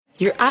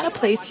you're at a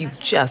place you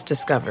just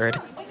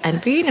discovered.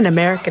 And being an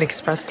American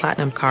Express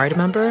Platinum card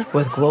member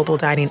with global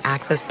dining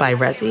access by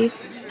Resy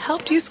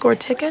helped you score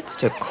tickets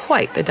to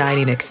quite the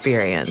dining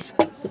experience.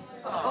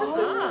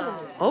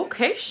 Oh,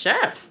 okay,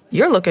 chef.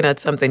 You're looking at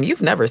something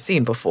you've never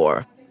seen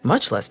before,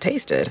 much less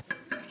tasted.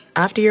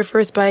 After your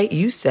first bite,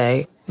 you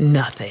say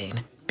nothing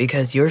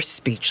because you're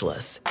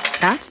speechless.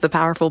 That's the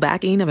powerful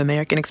backing of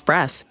American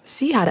Express.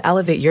 See how to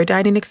elevate your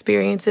dining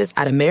experiences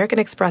at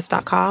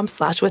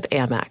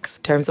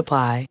americanexpress.com/withAmex. Terms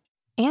apply.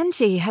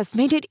 Angie has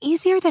made it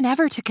easier than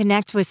ever to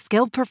connect with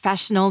skilled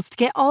professionals to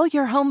get all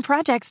your home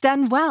projects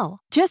done well.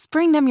 Just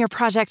bring them your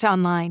project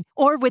online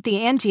or with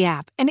the Angie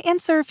app and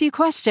answer a few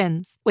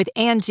questions. With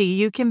Angie,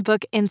 you can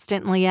book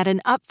instantly at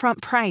an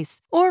upfront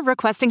price or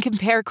request and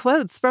compare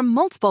quotes from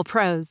multiple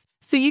pros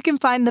so you can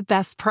find the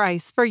best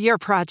price for your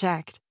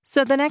project.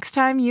 So the next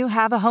time you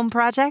have a home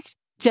project,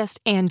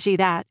 just Angie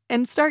that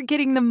and start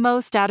getting the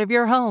most out of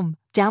your home.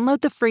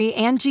 Download the free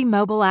Angie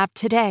mobile app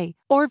today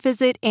or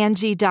visit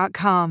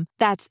Angie.com.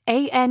 That's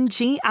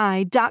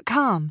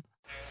ANGI.com.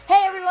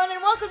 Hey everyone,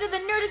 and welcome to the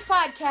Nerdist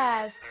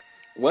Podcast.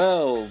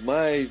 Well,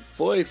 my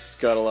voice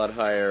got a lot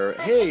higher.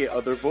 Hey,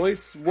 other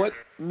voice, what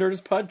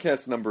Nerdist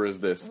Podcast number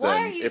is this, then?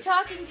 Why are you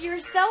talking to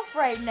yourself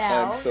right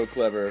now? I'm so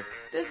clever.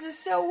 This is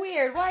so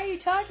weird. Why are you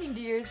talking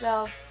to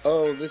yourself?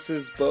 Oh, this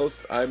is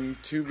both. I'm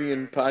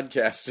Tubian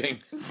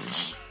podcasting.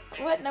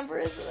 What number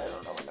is it? I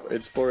don't know what number.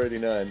 It's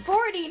 489.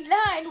 49?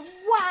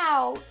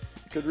 Wow!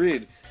 Good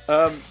read.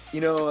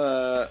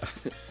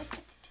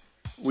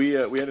 We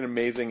had an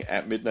amazing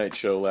At Midnight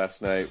show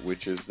last night,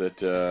 which is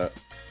that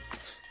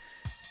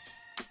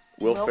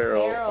Will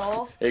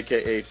Ferrell,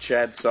 a.k.a.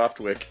 Chad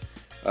Softwick,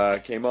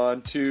 came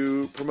on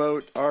to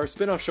promote our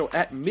spin-off show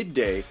At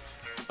Midday.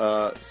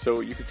 So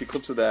you can see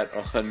clips of that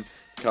on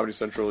Comedy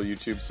Central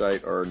YouTube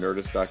site or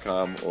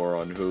Nerdist.com or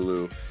on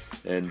Hulu.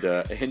 And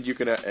you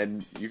can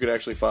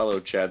actually follow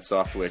Chad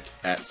Softwick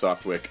at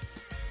Softwick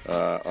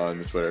on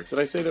the Twitter. Did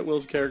I say that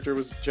Will's character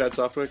was Chad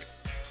Softwick?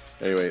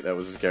 Anyway, that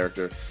was his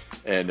character,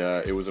 and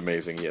it was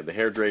amazing. He had the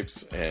hair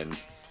drapes and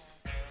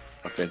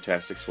a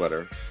fantastic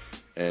sweater,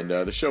 and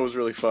the show was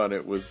really fun.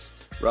 It was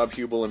Rob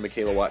Hubel and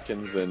Michaela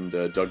Watkins and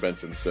Doug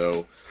Benson.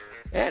 So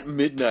At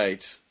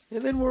Midnight,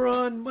 and then we're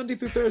on Monday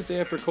through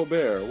Thursday after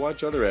Colbert.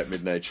 Watch other At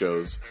Midnight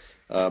shows.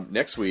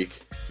 Next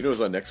week, you know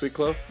who's on next week,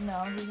 Chloe? No,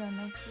 who's on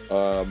next week?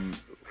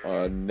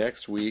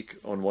 Next week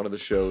on one of the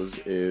shows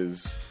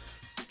is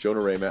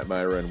Jonah Ray, Matt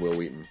Myra, and Will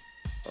Wheaton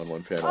on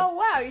one panel. Oh,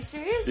 wow, are you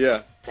serious?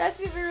 Yeah.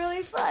 That's gonna be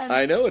really fun.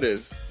 I know it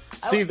is.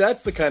 See,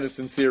 that's the kind of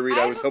sincere read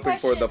I was hoping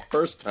for the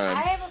first time.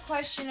 I have a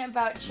question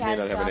about Chad You may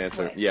not have an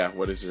answer. Softwick. Yeah,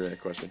 what is your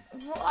question?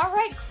 Well,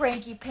 alright,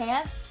 Cranky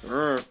Pants.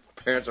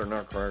 Pants are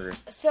not cranky.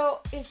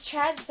 So, is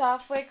Chad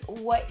Softwick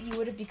what you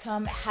would have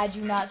become had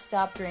you not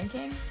stopped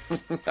drinking?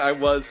 I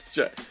was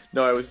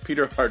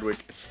Peter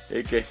Hardwick,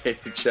 a.k.a.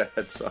 Chad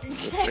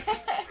Softwick.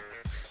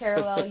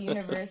 Parallel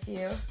universe,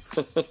 you.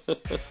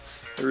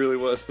 I really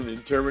was. And in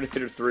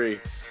Terminator 3,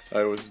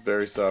 I was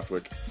very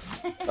Softwick.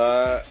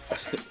 I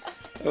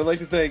would like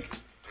to thank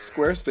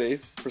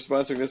Squarespace for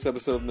sponsoring this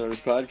episode of the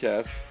Nerdist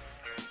Podcast.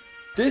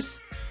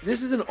 This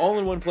is an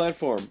all-in-one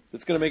platform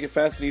that's going to make it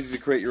fast and easy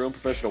to create your own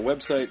professional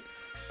website,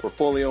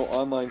 portfolio,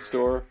 online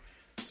store.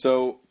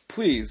 So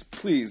please,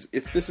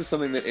 if this is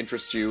something that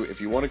interests you, if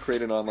you want to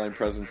create an online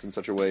presence in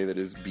such a way that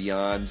is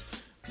beyond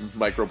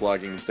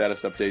microblogging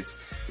status updates,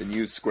 then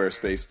use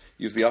Squarespace.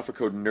 Use the offer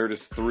code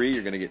NERDIST3.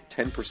 You're going to get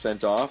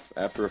 10% off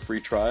after a free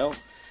trial.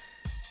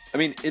 I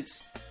mean,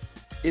 it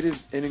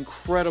is an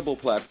incredible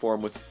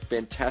platform with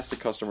fantastic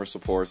customer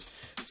support.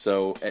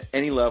 So at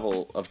any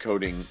level of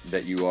coding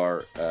that you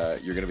are,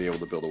 you're going to be able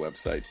to build a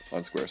website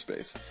on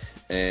Squarespace.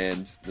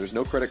 And there's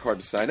no credit card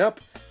to sign up.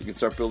 You can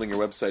start building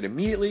your website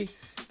immediately.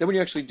 Then when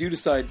you actually do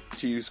decide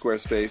to use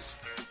Squarespace,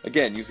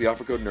 again, use the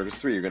offer code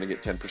NERDIST3. You're going to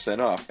get 10%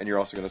 off. And you're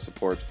also going to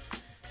support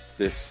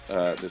this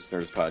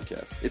Nerdist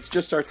Podcast. It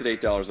just starts at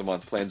 $8 a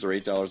month. Plans are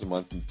 $8 a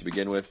month to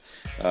begin with.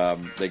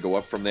 They go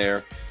up from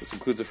there. This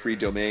includes a free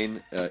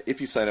domain if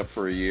you sign up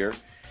for a year.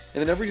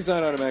 And then every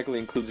design automatically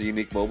includes a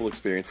unique mobile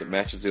experience that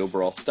matches the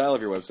overall style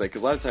of your website,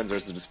 because a lot of times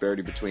there's a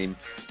disparity between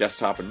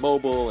desktop and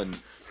mobile, and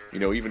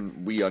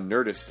even we on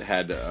Nerdist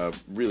had a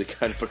really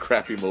kind of a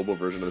crappy mobile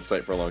version of the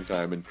site for a long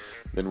time, and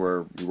then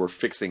we're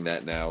fixing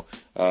that now.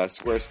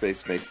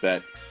 Squarespace makes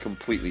that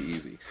completely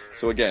easy.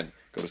 So again,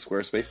 go to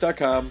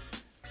squarespace.com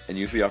and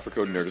use the offer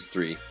code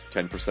NERDIST3,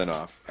 10%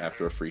 off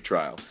after a free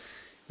trial.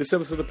 This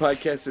episode of the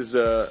podcast is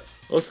a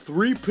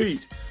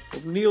three-peat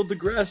of Neil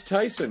deGrasse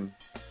Tyson.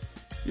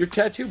 Your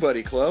tattoo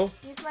buddy, Chloe.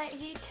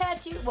 He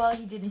tattooed... Well,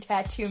 he didn't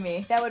tattoo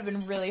me. That would have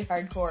been really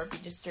hardcore if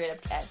he just straight up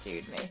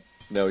tattooed me.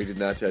 No, he did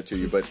not tattoo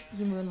you, but...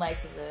 He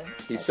moonlights as a...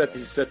 He set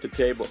the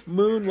table.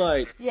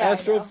 Moonlight! Yeah,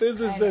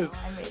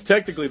 astrophysicist! I know.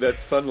 Technically,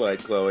 that's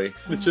sunlight, Chloe.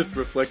 Mm-hmm. It's just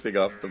reflecting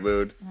off the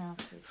moon. Oh,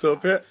 so,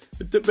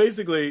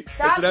 basically,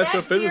 stop as an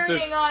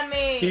astrophysicist, on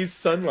me. He's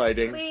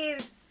sunlighting.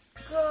 Please.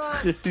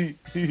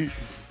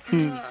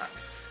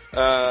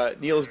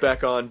 Neil is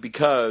back on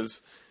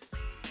because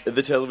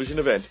the television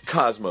event,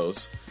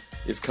 Cosmos,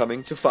 is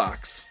coming to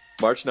Fox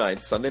March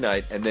 9th, Sunday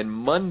night, and then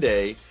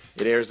Monday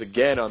it airs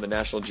again on the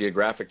National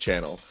Geographic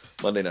Channel,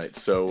 Monday night.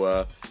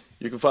 So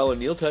you can follow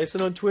Neil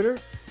Tyson on Twitter,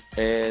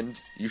 and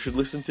you should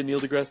listen to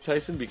Neil deGrasse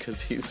Tyson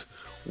because he's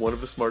one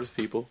of the smartest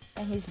people.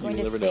 And he's going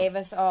to save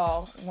us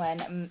all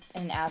when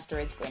an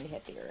asteroid's going to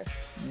hit the Earth.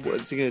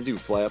 What's he going to do?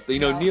 Fly up?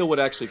 Neil would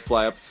actually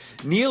fly up.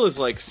 Neil is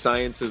like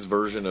science's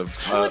version of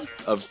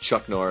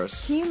Chuck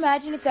Norris. Can you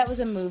imagine if that was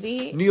a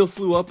movie? Neil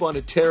flew up on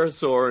a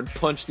pterosaur and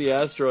punched the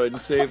asteroid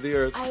and saved the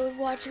Earth. I would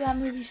watch that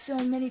movie so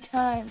many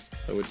times.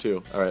 I would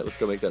too. All right, let's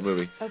go make that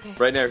movie. Okay.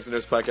 Right now, it's the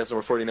Nerds Podcast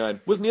number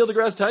 49 with Neil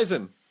deGrasse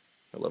Tyson.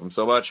 I love him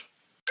so much.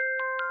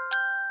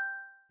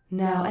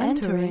 Now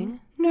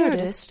entering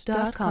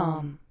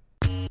Nerdist.com.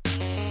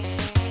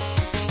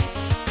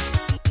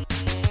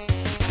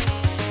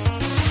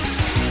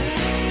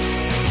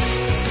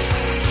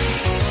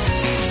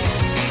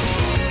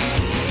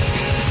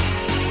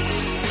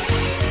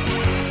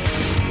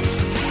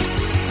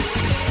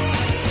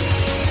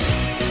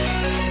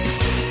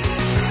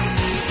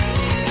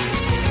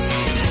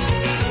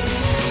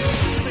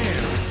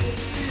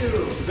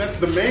 That's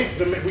the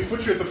main. We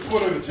put you at the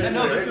foot of the table.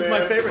 No, this is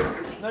my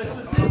favorite. Nice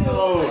to see you.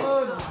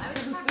 Good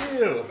to see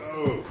you.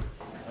 Oh.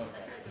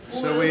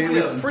 So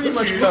we pretty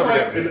much You covered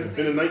look like it.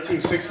 in the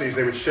 1960s,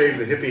 they would shave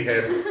the hippie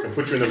head and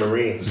put you in the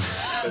Marines.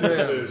 And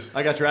this is,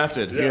 I got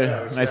drafted.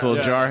 yeah, Nice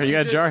little jar. You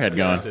got a jarhead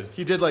going.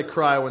 He did like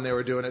cry when they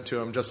were doing it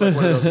to him, just like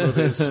one of those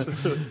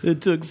movies.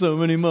 It took so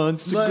many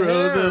months to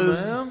grow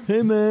this. Man.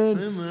 Hey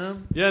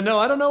man. Yeah, no,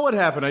 I don't know what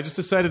happened. I just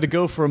decided to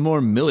go for a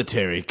more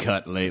military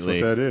cut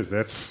lately. that is.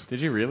 That's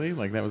Did you really?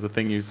 Like that was the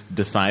thing you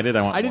decided?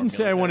 I didn't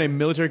say I want a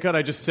military cut.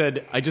 I just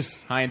said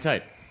high and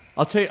tight.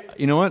 I'll tell you.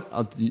 You know what?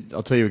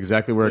 I'll tell you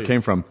exactly where it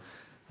came from.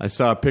 I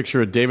saw a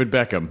picture of David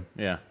Beckham.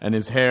 Yeah. And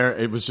his hair,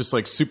 it was just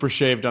like super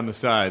shaved on the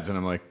sides, and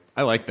I'm like,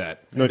 I like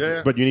that.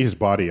 but you need his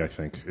body, I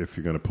think, if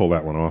you're going to pull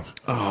that one off.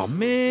 Oh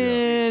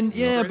man,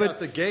 yeah, but out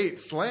the gate,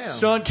 slam.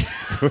 Sean,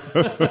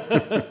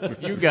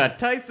 You got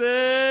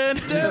Tyson.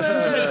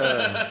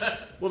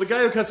 well, the guy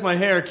who cuts my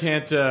hair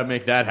can't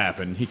make that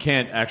happen. He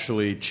can't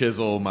actually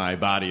chisel my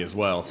body as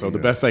well. So the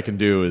best I can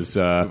do is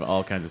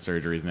All kinds of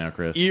surgeries now,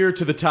 Chris. ear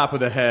to the top of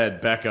the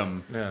head,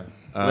 Beckham. Yeah.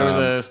 There was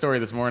a story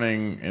this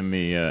morning in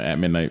the at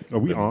midnight. Are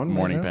we on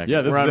morning right now? pack?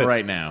 Yeah, this we're is on it.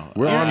 right now.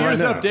 We're on right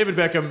Ears now. up, David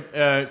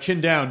Beckham. Chin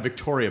down,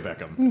 Victoria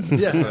Beckham.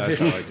 Yeah. That's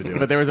how I like to do it.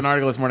 But there was an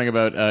article this morning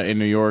about in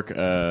New York.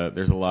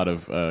 There's a lot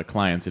of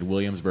clients in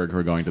Williamsburg who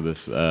are going to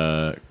this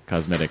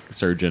cosmetic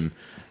surgeon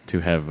to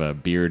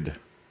have beard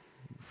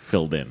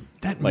filled in.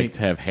 To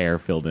have hair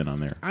filled in on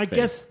their I face.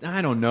 guess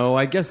I don't know.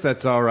 I guess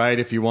that's all right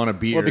if you want a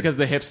beard. Well, because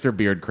the hipster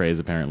beard craze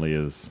apparently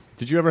is.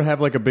 Did you ever have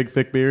like a big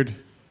thick beard?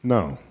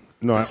 No.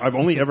 I've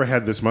only ever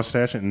had this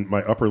mustache, and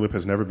my upper lip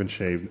has never been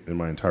shaved in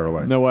my entire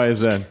life. No, why is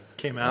that?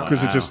 Came out.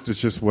 Because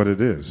it's just what it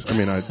is. I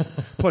mean,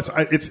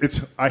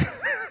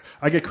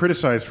 I get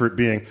criticized for it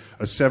being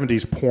a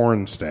 70s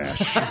porn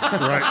stash,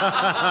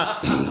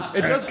 right?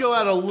 It does go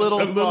out a little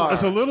far.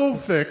 It's a little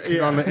thick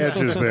on the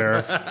edges there.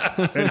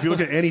 And if you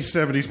look at any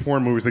 70s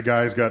porn movies, the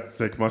guy's got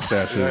thick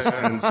mustaches.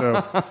 And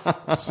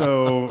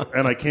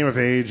and I came of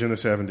age in the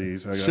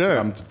 70s. Sure.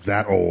 I'm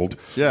that old.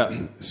 Yeah.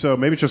 So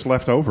maybe it's just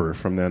left over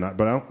from then.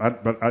 But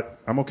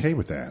I'm okay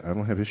with that. I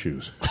don't have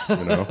issues, you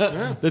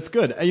know? That's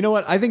good. You know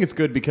what? I think it's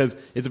good because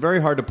it's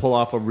very hard to pull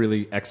off a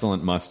really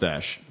excellent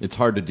mustache. It's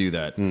hard to do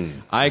that.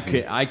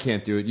 I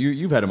can't do it.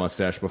 You've had a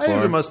mustache before. I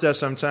have a mustache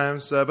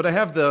sometimes, but I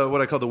have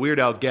what I call the Weird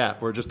Al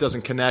gap, where it just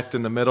doesn't connect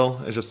in the middle.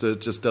 It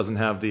just doesn't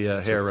have the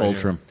hair right full here.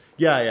 trim.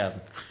 Yeah.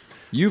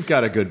 You've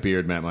got a good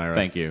beard, Matt Myra.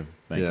 Thank you.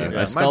 Yeah. I Yeah,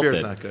 my sculpted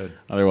beard's it. not good.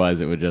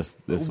 Otherwise, it would just.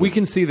 We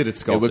can see that it's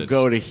It sculpted. would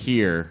go to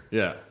here.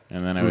 Yeah.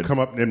 And then I You would would come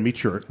up and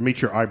meet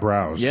your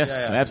eyebrows. Yes,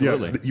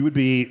 absolutely. Yeah, you would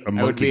be a monkey.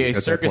 I would be a at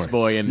that circus point.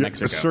 boy in Yeah,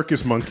 Mexico. A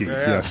circus monkey,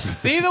 yes.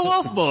 See the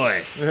wolf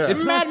boy.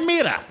 It's Matt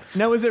Mira.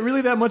 Now, is it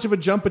really that much of a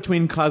jump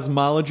between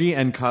cosmology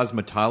and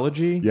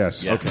cosmetology?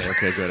 Yes.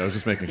 Okay, good. I was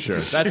just making sure.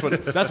 That's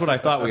what I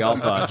thought we all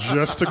thought.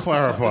 Just to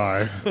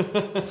clarify.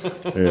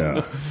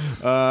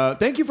 Yeah.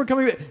 Thank you for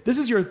coming. This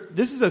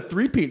is a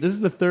three-peat. This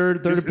is the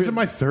third. Is it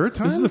my third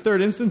time? This is the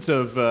third instance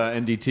of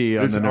NDT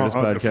on It's the Nerdist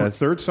podcast.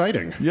 Third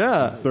sighting.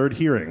 Yeah. Third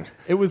hearing.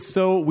 It was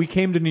we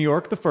came to New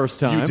York the first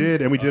time. You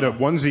did, and we did a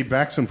onesie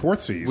backs and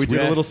forthsies. We did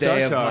a little Best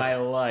day Star of Talk. my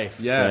life.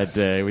 Yes. That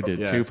day we did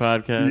Yes. 2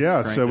 podcasts.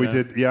 Yeah, cranked so we it out.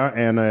 did. Yeah,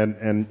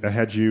 and I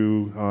had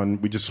you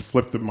on. We just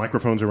flipped the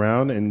microphones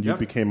around, and you Yep.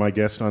 became my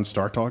guest on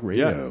Star Talk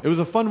Radio. Yeah, it was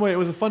a fun way. It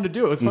was fun to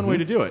do it. It was a fun way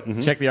to do it.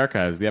 Check the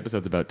archives. The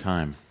episode's about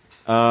time.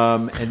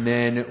 And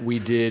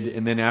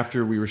then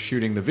after we were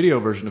shooting the video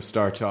version of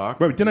Star Talk,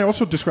 Wait, didn't I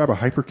also describe a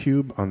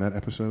hypercube on that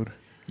episode?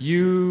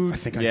 you I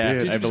think Yeah, I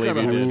did. I believe describe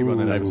a you did. hypercube on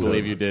that I episode?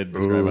 believe you did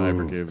describe a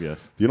hypercube.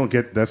 Yes. You don't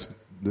get that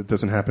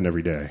doesn't happen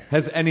every day.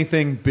 Has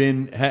anything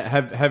been?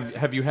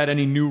 Have you had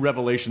any new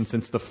revelation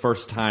since the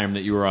first time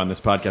that you were on this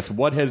podcast?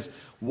 What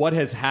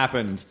has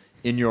happened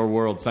in your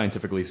world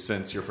scientifically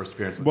since your first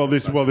appearance? Well,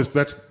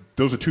 that's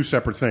those are two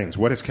separate things.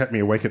 What has kept me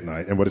awake at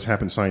night and what has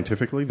happened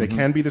scientifically, they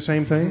can be the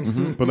same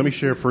thing. But let me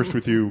share first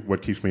with you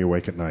what keeps me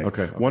awake at night.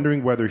 Okay.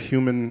 Wondering whether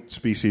human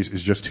species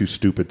is just too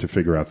stupid to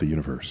figure out the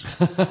universe.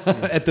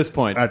 At this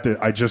point.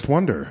 I just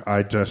wonder.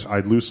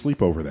 I'd lose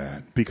sleep over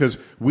that. Because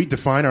we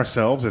define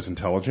ourselves as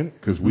intelligent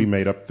because we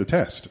made up the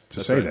test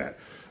to say that.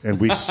 And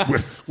we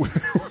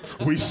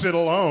sit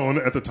alone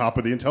at the top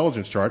of the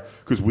intelligence chart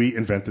because we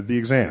invented the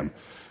exam.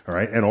 All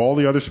right? And all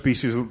the other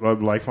species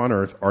of life on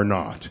Earth are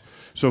not.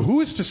 So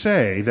who is to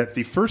say that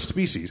the first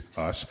species,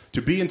 us,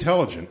 to be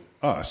intelligent,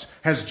 us,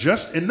 has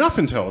just enough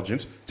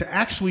intelligence to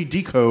actually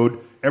decode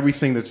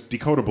everything that's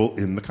decodable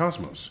in the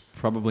cosmos?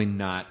 Probably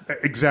not.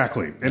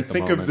 Exactly. And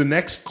think of the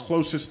next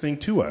closest thing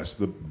to us,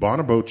 the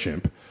bonobo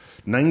chimp,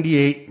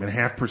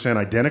 98.5%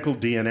 identical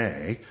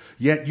DNA,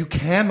 yet you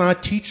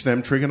cannot teach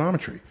them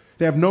trigonometry.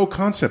 They have no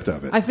concept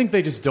of it. I think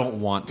they just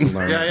don't want to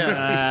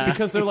learn.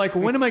 Because they're like,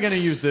 when am I going to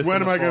use this? When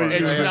am I going to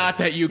use this? It's not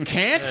that you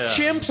can't,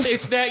 chimps.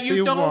 It's that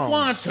you don't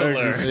want to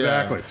learn.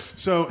 Exactly.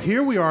 So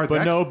here we are.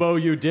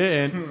 Bonobo, you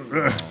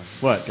didn't.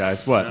 What,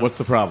 guys? What? What's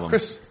the problem?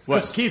 Chris.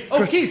 Keith.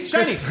 Oh, Keith.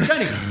 Shiny.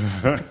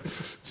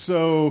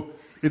 So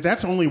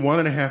that's only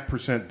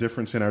 1.5%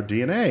 difference in our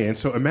DNA. And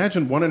so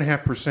imagine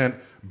 1.5%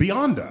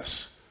 beyond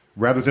us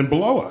rather than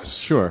below us.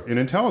 Sure. In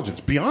intelligence.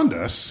 Beyond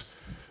us.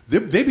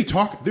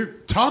 Their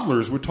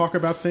toddlers would talk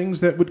about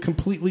things that would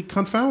completely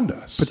confound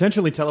us.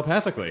 Potentially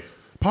telepathically.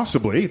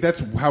 Possibly. That's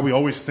how we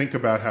always think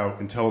about how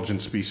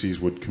intelligent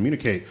species would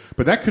communicate.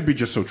 But that could be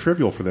just so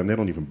trivial for them, they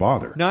don't even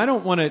bother. No, I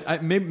don't want to...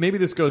 Maybe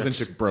this goes into...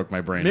 Just broke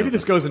my brain. Maybe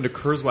this goes into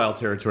Kurzweil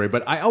territory,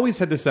 but I always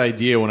had this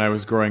idea when I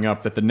was growing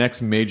up that the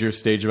next major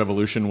stage of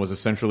evolution was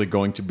essentially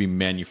going to be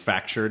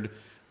manufactured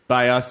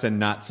by us and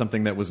not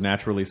something that was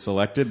naturally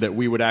selected, that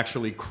we would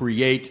actually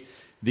create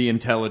the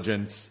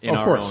intelligence in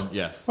our own...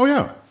 Yes. Oh,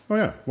 yeah.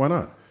 Why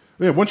not?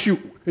 Yeah,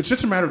 it's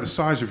just a matter of the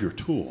size of your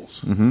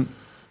tools. What?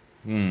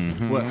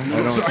 What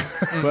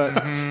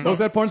was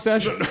that, porn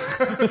stash? Is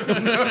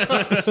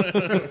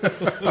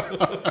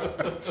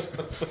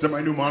that my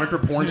new moniker,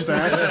 porn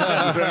stash?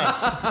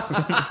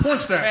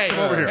 Porn stash, come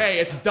over here. Hey,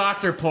 it's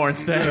Dr. Porn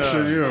Stash.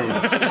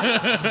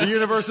 The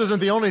universe isn't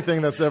the only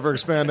thing that's ever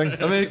expanding.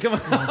 I mean, come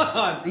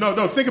on.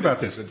 No, think about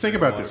this.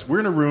 We're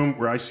in a room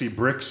where I see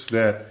bricks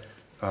that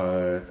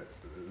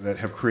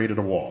have created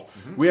a wall.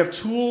 We have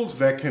tools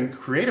that can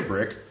create a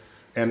brick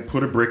and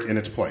put a brick in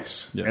its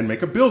place and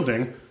make a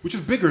building which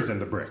is bigger than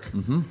the brick.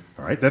 All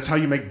right, that's how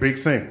you make big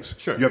things.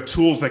 Sure. You have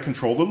tools that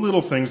control the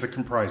little things that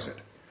comprise it.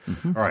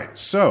 All right,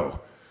 so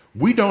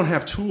we don't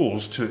have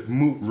tools to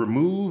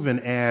remove and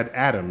add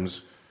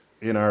atoms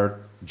in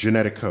our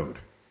genetic code.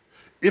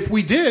 If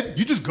we did,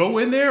 you just go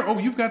in there,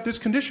 you've got this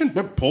condition,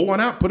 but pull one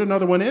out, put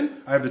another one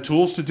in. I have the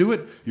tools to do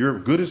it. You're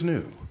good as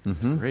new.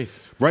 Great.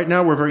 Right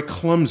now, we're very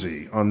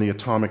clumsy on the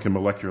atomic and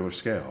molecular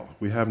scale.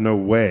 We have no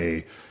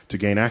way to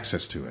gain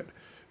access to it.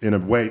 In a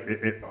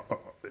way,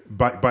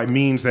 by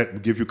means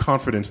that give you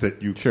confidence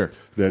that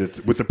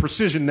with the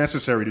precision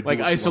necessary to do like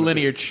what you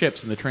isolinear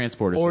chips in the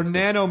transporter or system.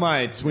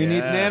 nanomites. We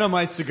need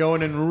nanomites to go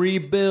in and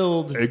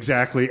rebuild.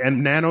 Exactly,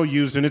 and nano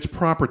used in its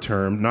proper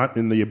term, not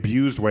in the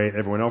abused way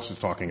everyone else is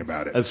talking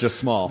about it. That's just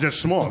small.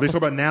 Just small. They talk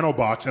about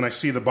nanobots, and I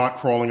see the bot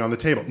crawling on the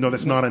table. No,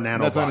 that's not a nanobot.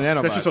 That's not a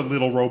nanobot. That's just a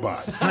little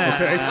robot.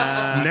 Okay,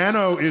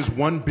 nano is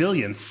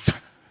 1/1000th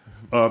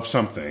of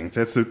something.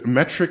 That's the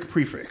metric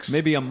prefix.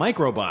 Maybe a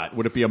microbot.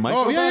 Would it be a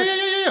microbot? Oh,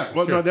 yeah.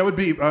 Well, no, that would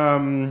be,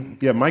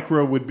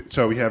 micro would be,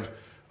 so we have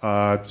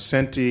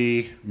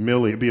centi,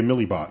 milli, it'd be a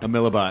millibot. A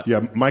millibot.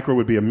 Yeah, micro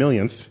would be a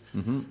millionth.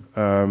 So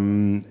a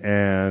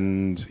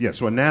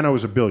nano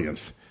is a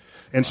billionth.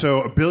 And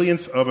so a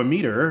billionth of a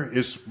meter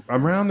is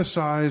around the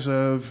size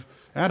of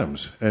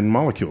atoms and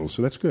molecules,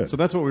 so that's good. So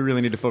that's what we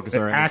really need to focus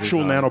our energies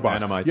actual on.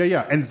 nanobots.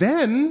 Yeah. And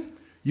then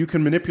you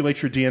can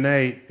manipulate your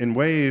DNA in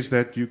ways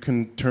that you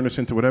can turn us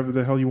into whatever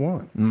the hell you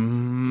want.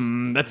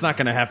 That's not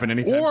going to happen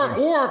anytime soon.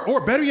 Or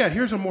better yet,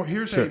 here's a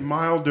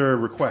milder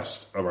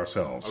request of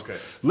ourselves. Okay.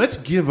 Let's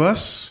give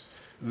us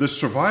the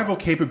survival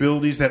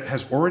capabilities that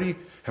have already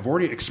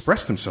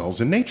expressed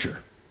themselves in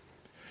nature.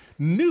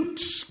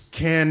 Newts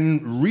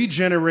can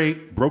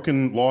regenerate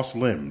broken, lost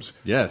limbs.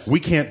 Yes.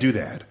 We can't do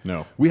that.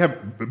 No. We have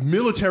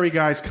military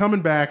guys coming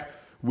back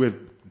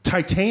with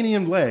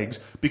titanium legs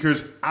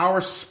because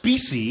our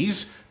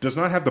species does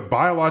not have the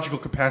biological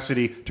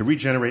capacity to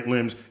regenerate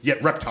limbs,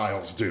 yet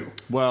reptiles do.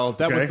 Well,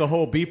 that was the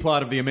whole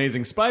B-plot of the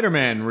Amazing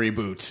Spider-Man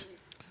reboot.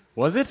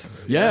 Was it?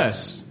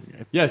 Yes.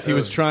 Yes, he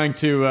was trying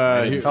to...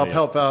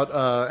 help out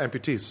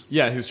amputees.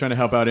 Yeah, he was trying to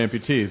help out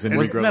amputees. And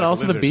Wasn't that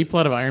also the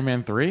B-plot of Iron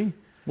Man 3?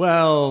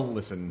 Well,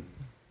 listen...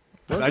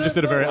 I just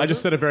said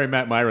a very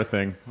Matt Myra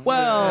thing.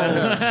 Well,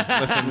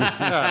 listen.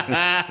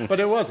 But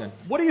it wasn't.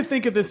 What do you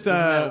think of this? Wait.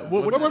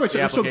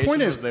 So the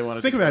point is,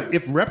 think about it.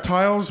 If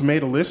reptiles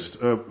made a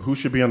list of who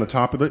should be on the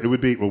top of it, it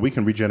would be, we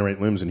can regenerate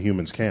limbs and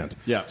humans can't.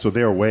 Yeah. So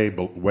they're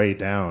way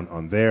down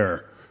on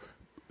their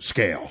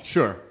scale.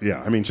 Sure.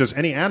 Yeah, I mean, just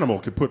any animal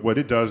could put what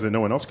it does that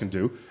no one else can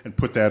do and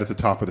put that at the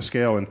top of the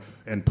scale and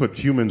put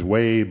humans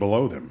way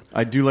below them.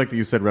 I do like that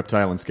you said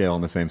reptile and scale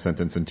in the same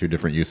sentence in two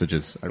different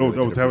usages.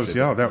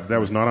 That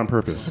was not on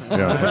purpose.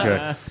 Yeah,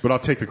 okay. But I'll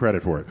take the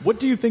credit for it. What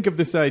do you think of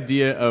this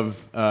idea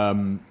of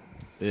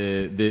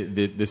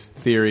this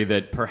theory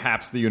that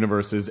perhaps the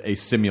universe is a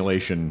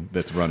simulation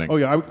that's running? Oh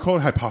yeah, I would call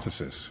it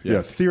hypothesis.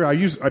 Yeah,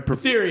 theory.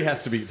 Theory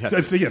has to be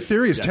tested.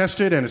 Theory is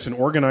tested, and it's an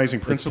organizing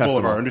principle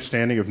of our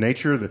understanding of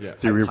nature. The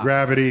theory of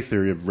gravity,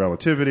 theory of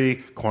relativity,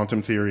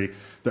 quantum theory,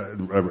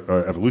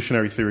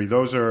 evolutionary theory.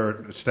 Those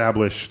are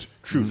established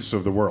truths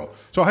of the world.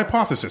 So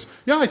hypothesis.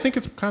 Yeah, I think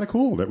it's kind of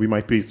cool that we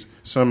might be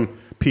some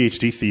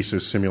PhD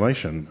thesis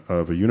simulation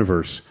of a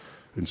universe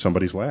in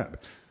somebody's lab.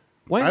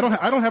 I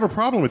don't have a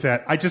problem with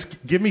that. I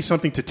just give me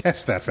something to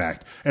test that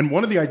fact. And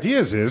one of the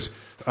ideas is,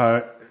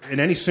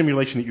 in any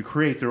simulation that you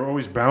create, there are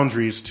always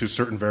boundaries to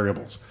certain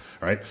variables,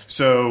 right?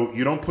 So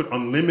you don't put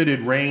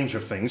unlimited range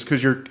of things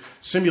because your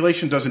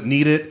simulation doesn't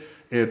need it.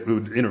 It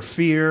would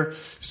interfere.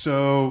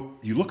 So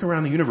you look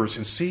around the universe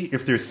and see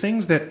if there are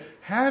things that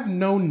have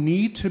no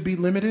need to be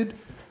limited,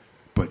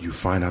 but you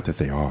find out that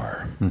they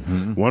are.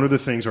 Mm-hmm. One of the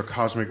things are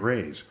cosmic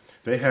rays.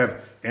 They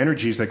have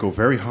energies that go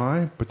very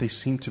high, but they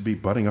seem to be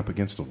butting up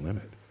against a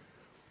limit.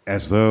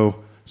 As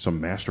though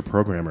some master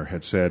programmer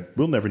had said,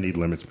 we'll never need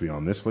limits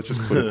beyond this. Let's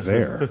just put it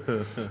there.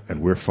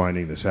 And we're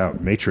finding this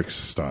out, Matrix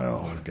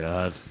style. Oh,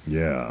 God.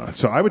 Yeah.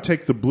 So I would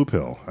take the blue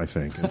pill, I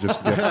think. And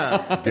just get,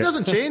 it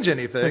doesn't change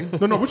anything.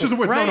 No, which is the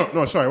way? Right.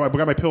 No, sorry. I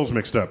got my pills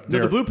mixed up. No,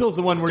 the blue pill's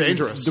the one where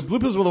dangerous. The blue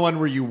pills were the one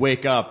where you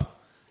wake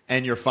up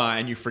and you're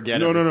fine, you forget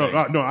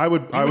everything. No, I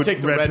would take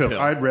the red pill.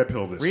 I'd red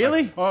pill this.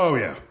 Really? Oh,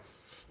 yeah.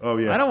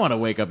 I don't want to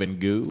wake up in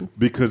goo.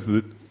 Because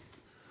no.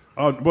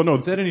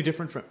 Is that any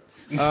different from...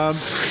 Take a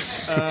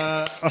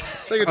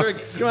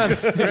drink. Come on. I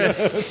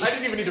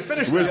didn't even need to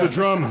finish. Where's the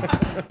drum?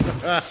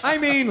 I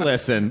mean,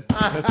 listen.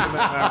 Because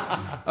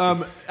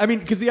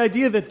the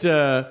idea that...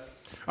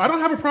 I don't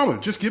have a problem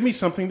with it. Just give me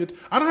something that...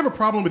 I don't have a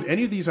problem with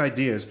any of these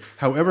ideas,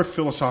 however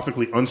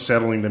philosophically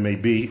unsettling they may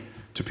be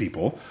to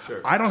people.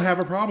 Sure. I don't have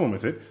a problem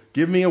with it.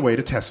 Give me a way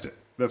to test it.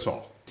 That's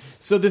all.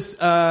 So this...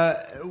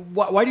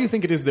 why do you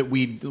think it is that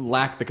we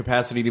lack the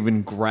capacity to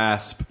even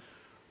grasp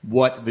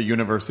what the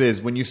universe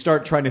is? When you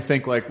start trying to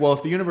think like, well,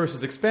 if the universe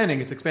is expanding,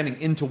 it's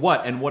expanding into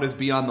what? And what is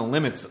beyond the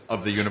limits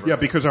of the universe? Yeah,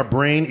 because our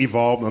brain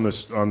evolved on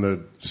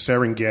the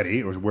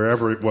Serengeti, or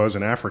wherever it was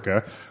in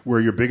Africa, where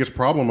your biggest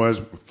problem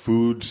was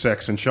food,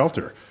 sex, and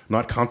shelter,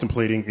 not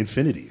contemplating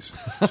infinities.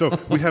 So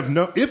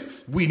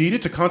if we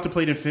needed to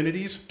contemplate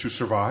infinities to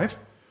survive,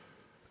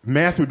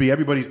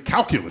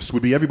 calculus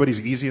would be everybody's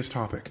easiest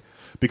topic.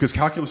 Because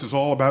calculus is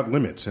all about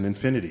limits and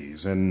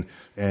infinities and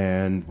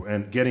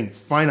getting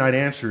finite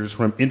answers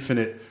from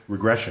infinite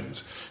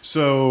regressions.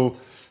 So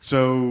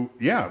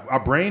yeah, our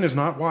brain is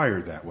not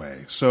wired that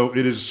way. So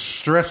it is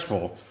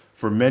stressful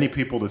for many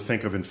people to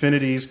think of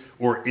infinities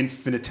or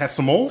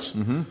infinitesimals.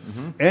 Mm-hmm,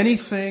 mm-hmm.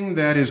 Anything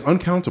that is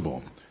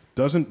uncountable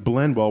doesn't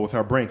blend well with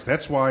our brains.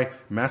 That's why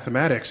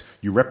mathematics,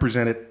 you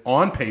represent it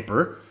on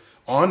paper,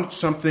 on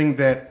something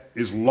that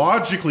is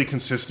logically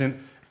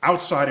consistent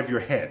outside of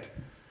your head.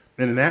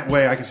 And in that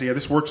way, I can say, yeah,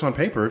 this works on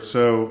paper,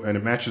 and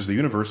it matches the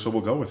universe, so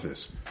we'll go with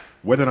this.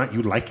 Whether or not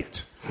you like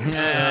it.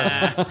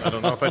 I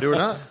don't know if I do or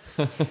not.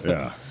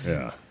 Yeah.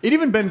 It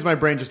even bends my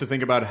brain just to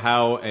think about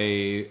how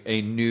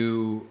a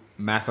new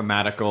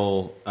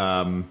mathematical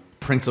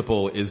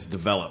principle is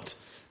developed.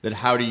 That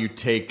how do you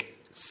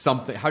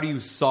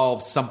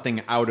solve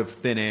something out of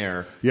thin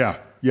air? Yeah,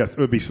 it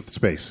would be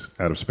space,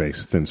 out of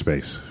space, thin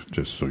space,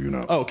 just so you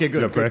know. Oh, okay,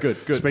 good, good.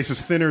 Space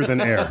is thinner than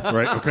air,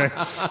 right? Okay.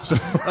 So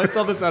I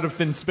saw this out of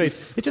thin space.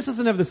 It just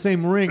doesn't have the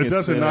same ring. It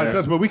doesn't. It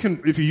does, but we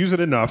can, if you use it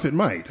enough, it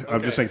might. Okay.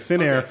 I'm just saying,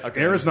 thin air. Okay.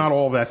 Air is not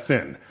all that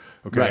thin.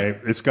 Okay, right.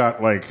 It's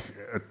got like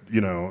a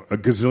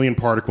gazillion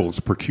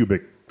particles per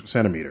cubic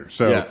centimeter.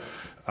 So,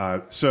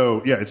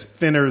 it's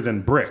thinner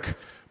than brick.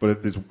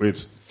 But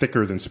it's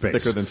thicker than space.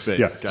 Thicker than space.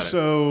 Yeah. Got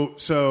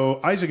it. So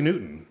Isaac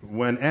Newton,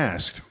 when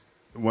asked,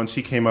 once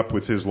he came up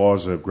with his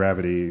laws of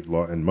gravity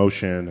and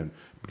motion, and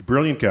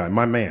brilliant guy,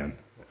 my man,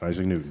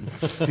 Isaac Newton.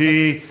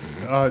 He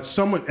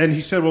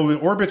said, well, the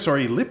orbits are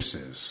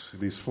ellipses,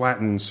 these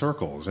flattened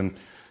circles. And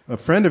a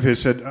friend of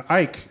his said,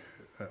 Ike.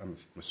 I'm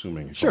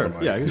assuming you call him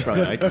Ike. Yeah, he's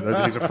probably Ike.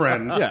 He's a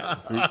friend. Yeah.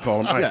 We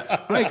call him Ike.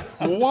 Yeah. Ike,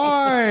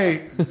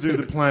 why do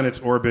the planets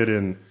orbit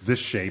in this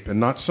shape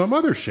and not some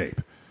other shape?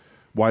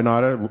 Why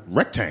not a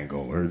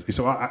rectangle?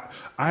 So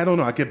I don't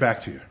know. I'll get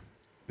back to you.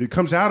 It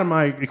comes out of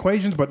my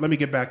equations, but let me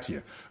get back to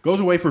you.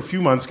 Goes away for a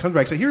few months, comes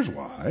back, say, here's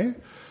why.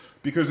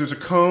 Because there's a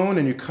cone,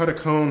 and you cut a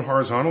cone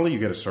horizontally, you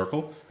get a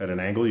circle. At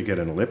an angle, you get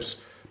an ellipse.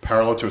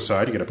 Parallel to a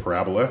side, you get a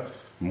parabola.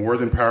 More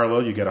than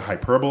parallel, you get a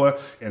hyperbola.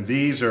 And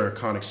these are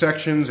conic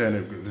sections,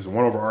 and there's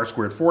 1 over r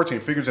squared 14.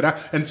 He figures it out.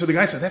 And so the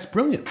guy said, that's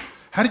brilliant.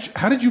 How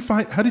did you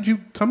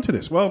come to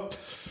this? Well,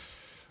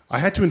 I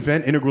had to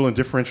invent integral and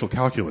differential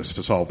calculus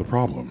to solve the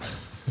problem.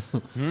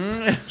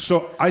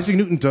 So Isaac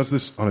Newton does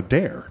this on a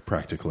dare,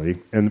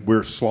 practically, and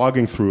we're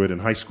slogging through it in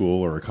high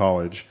school or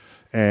college,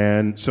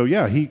 And so,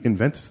 yeah, he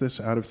invents this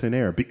out of thin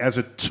air as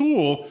a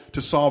tool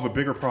to solve a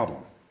bigger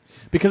problem.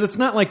 Because it's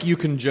not like you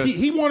can just...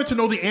 He wanted to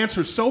know the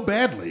answer so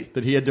badly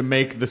that he had to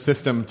make the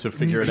system to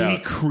figure it out. He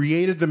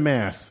created the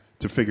math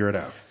to figure it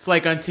out. It's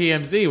like on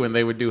TMZ when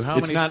they would do how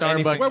many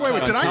Starbucks...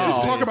 Wait. Did I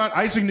just talk about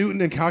Isaac Newton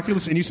and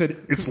calculus and you said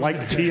it's like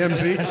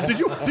TMZ?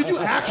 Did you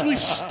actually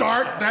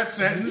start that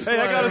sentence? Hey,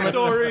 I got a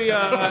story.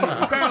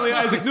 Apparently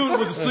Isaac Newton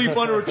was asleep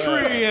under a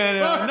tree and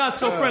a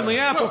not-so-friendly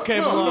apple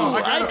came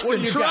along. Ike's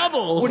in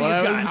trouble. What do you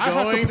got? I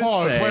have to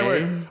pause.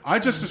 Wait. I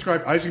just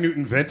described Isaac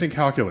Newton inventing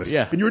calculus.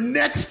 Yeah. And your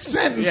next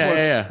sentence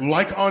was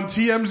like on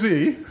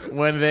TMZ.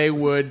 When they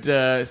would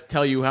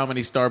tell you how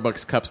many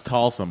Starbucks cups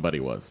tall somebody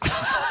was.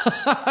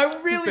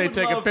 I really They'd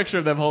take a picture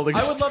of them holding a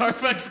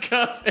Starbucks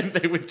cup, and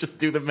they would just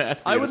do the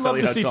math. I would love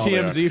to see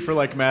TMZ for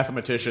like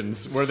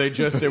mathematicians, where they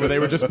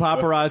were just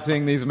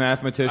paparazzing these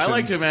mathematicians. I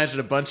like to imagine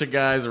a bunch of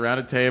guys around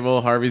a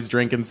table. Harvey's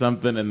drinking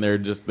something, and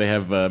they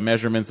have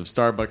measurements of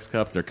Starbucks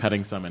cups. They're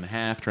cutting some in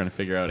half, trying to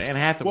figure out. Anne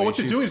Hathaway. Well, what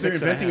they're doing is they're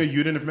inventing a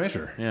unit of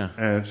measure. Yeah,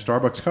 and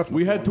Starbucks cups.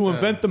 We had to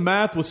invent the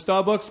math with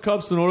Starbucks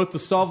cups in order to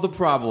solve the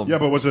problem. Yeah,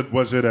 but was it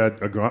what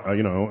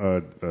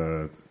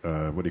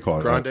do you call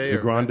it? Grande a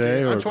grande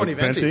or 20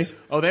 venti?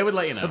 Oh, they would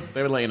let you know.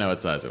 They would let you know what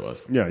size it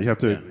was. Yeah, you have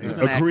to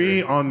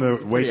agree on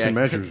the weights and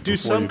measures. Do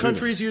some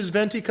countries use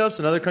venti cups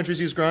and other countries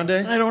use grande?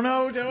 I don't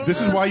know.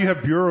 This is why you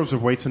have bureaus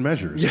of weights and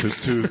measures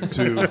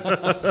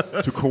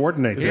to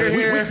coordinate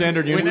this.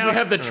 Standard we now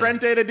have the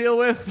Trente to deal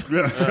with.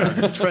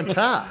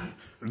 Trenta.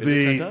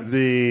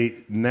 The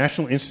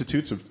National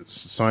Institutes of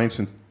Science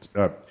and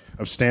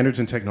of Standards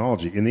and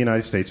Technology in the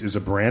United States is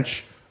a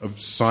branch of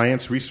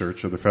science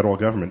research of the federal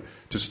government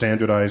to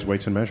standardize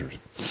weights and measures.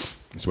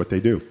 That's what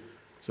they do.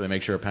 So they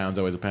make sure a pound's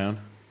always a pound?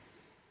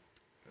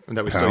 And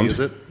that we still use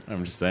it?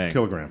 I'm just saying.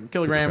 Kilogram.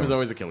 Kilogram is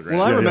always a kilogram.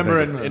 Well, I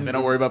remember they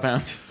don't worry about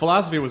pounds.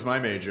 Philosophy was my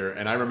major,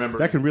 and I remember...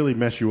 That can really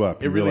mess you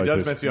up. It really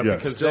does mess you up,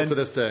 because still to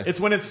this day. It's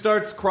when it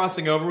starts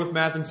crossing over with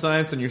math and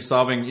science, and you're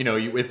solving,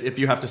 if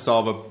you have to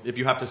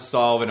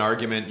solve an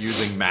argument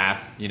using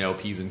math,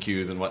 P's and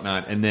Q's and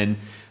whatnot, and then,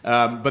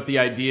 but the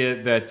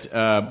idea that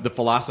the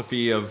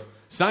philosophy of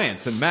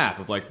science and math,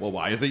 of like, well,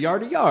 why is a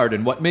yard,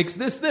 and what makes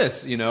this,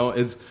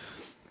 is...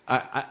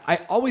 I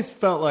always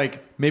felt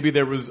like maybe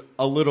there was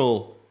a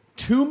little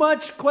too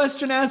much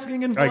question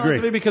asking in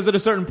philosophy, because at a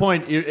certain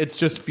point it's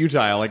just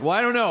futile. Like, well, I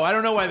don't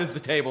know why this is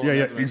a table.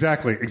 Yeah,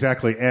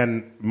 exactly.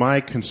 And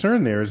my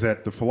concern there is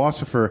that the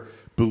philosopher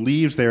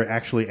believes they're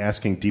actually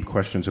asking deep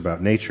questions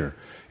about nature,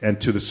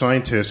 and to the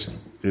scientist,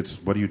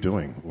 it's, what are you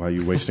doing? Why are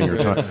you wasting your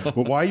time?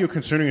 Well, why are you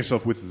concerning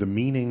yourself with the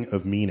meaning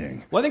of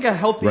meaning? Well, I think a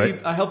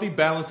healthy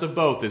balance of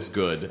both is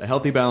good. A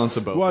healthy balance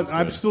of both. Well, is good.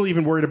 I'm still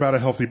even worried about a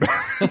healthy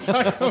balance.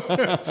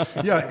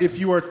 Yeah, if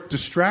you are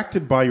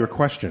distracted by your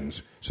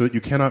questions so that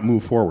you cannot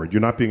move forward,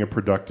 you're not being a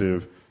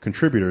productive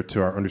contributor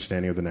to our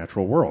understanding of the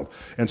natural world.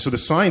 And so the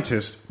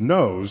scientist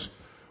knows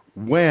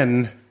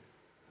when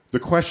the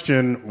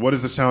question, what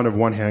is the sound of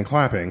one hand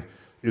clapping,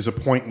 is a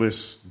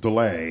pointless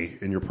delay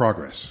in your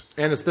progress.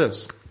 And it's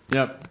this.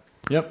 Yep,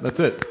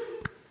 that's it.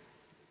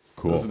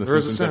 Cool. This is the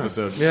Simpsons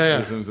episode.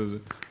 Yeah.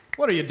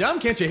 What, are you dumb?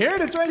 Can't you hear it?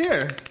 It's right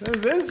here.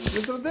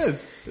 It's with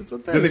this.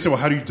 Then they say, well,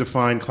 how do you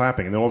define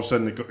clapping? And then all of a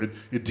sudden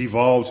it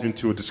devolves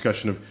into a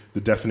discussion of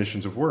the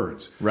definitions of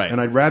words. Right. And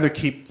I'd rather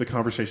keep the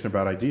conversation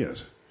about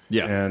ideas.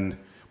 Yeah. And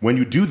when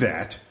you do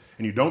that,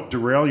 and you don't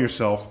derail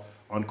yourself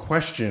on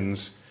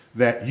questions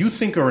that you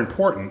think are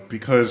important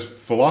because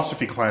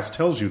philosophy class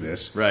tells you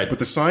this, right? But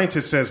the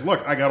scientist says,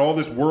 look, I got all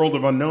this world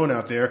of unknown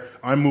out there.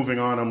 I'm moving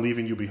on. I'm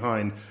leaving you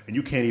behind. And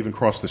you can't even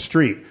cross the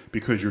street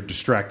because you're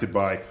distracted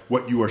by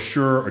what you are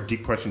sure are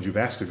deep questions you've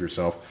asked of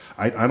yourself.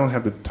 I don't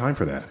have the time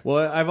for that.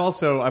 Well, I've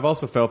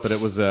also felt that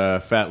it was a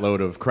fat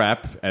load of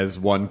crap, as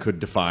one could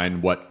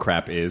define what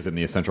crap is and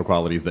the essential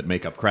qualities that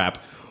make up crap.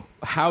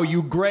 How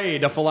you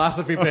grade a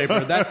philosophy paper,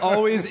 that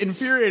always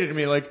infuriated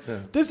me. Like,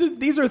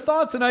 these are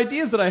thoughts and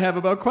ideas that I have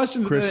about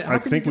questions. Chris, I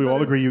think we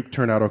all agree you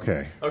turned out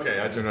okay. Okay,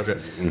 I turned out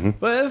okay. Mm-hmm.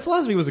 But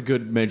philosophy was a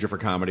good major for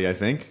comedy, I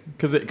think,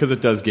 because it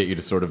does get you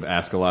to sort of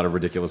ask a lot of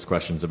ridiculous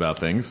questions about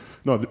things.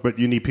 No, but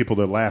you need people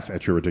to laugh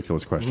at your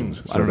ridiculous questions.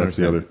 So I don't that's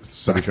understand. the other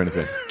side. What are you trying to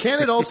say?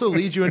 Can it also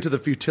lead you into the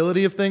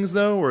futility of things,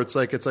 though, where it's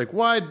like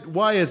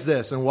why is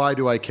this and why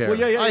do I care?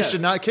 Well, I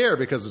should not care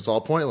because it's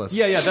all pointless.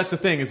 Yeah, that's the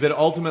thing, is that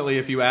ultimately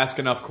if you ask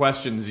enough questions,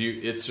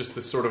 it's just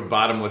this sort of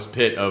bottomless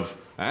pit of,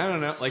 I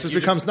don't know. Like, it just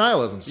becomes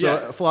nihilism.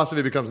 So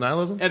philosophy becomes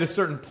nihilism? At a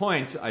certain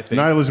point, I think.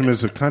 Nihilism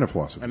is a kind of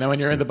philosophy. And then when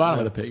you're in the bottom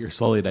of the pit, you're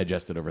slowly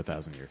digested over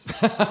 1,000 years.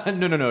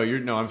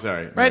 No, I'm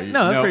sorry. Right?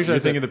 No, I'm pretty sure you're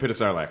that's thinking of the pit of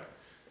Sarlacc.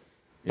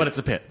 But it's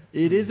a pit.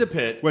 It is a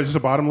pit. What, is this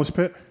a bottomless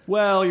pit?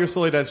 Well, you're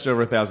slowly digested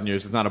over 1,000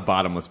 years. It's not a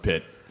bottomless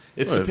pit.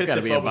 It's the pit that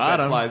Boba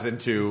Fett flies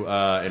into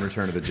in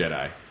Return of the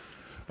Jedi.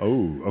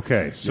 Oh,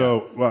 okay.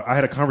 So I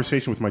had a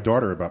conversation with my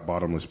daughter about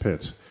bottomless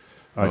pits.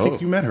 I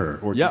think you met her,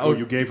 or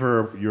you gave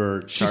her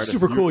your. She's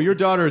super cool. Your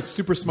daughter is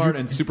super smart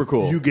and super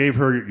cool. You gave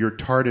her your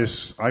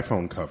TARDIS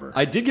iPhone cover.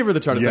 I did give her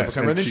the TARDIS iPhone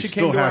cover, and then she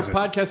came to our it.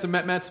 podcast and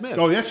met Matt Smith.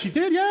 Oh, yes, she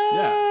did.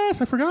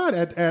 Yes, I forgot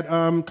at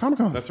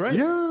Comic-Con. That's right.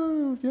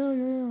 Yeah.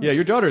 Yeah,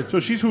 your daughter's so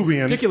she's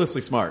Whovian.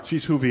 ridiculously smart.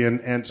 She's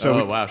Whovian, and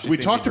so wow, she's we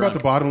seen talked me about the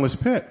drunk. bottomless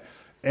pit,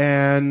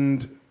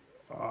 and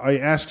I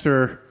asked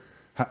her,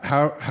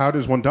 how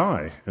does one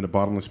die in a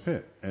bottomless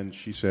pit? And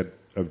she said,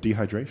 of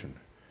dehydration.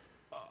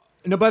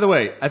 No, by the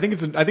way, I think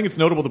it's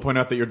notable to point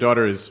out that your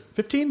daughter is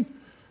 15.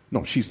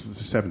 No, she's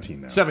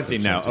 17 now.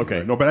 17 now, okay.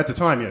 Right. No, but at the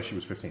time, yeah, she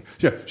was 15.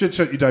 Yeah, she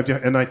said you died,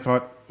 and I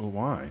thought, well,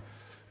 why?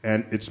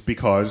 And it's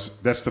because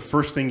that's the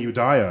first thing you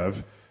die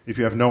of if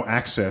you have no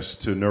access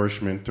to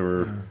nourishment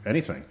or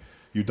anything.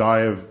 You die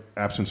of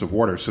absence of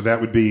water. So that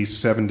would be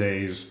 7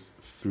 days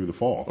through the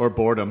fall. Or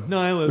boredom.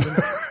 Nihilism.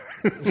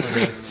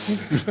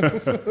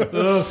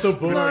 Oh, so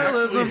boring.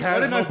 Nihilism. Why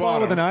didn't I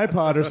fall with an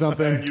iPod or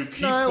something? And you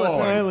keep falling.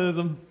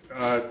 Nihilism.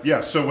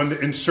 So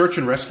in search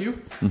and rescue,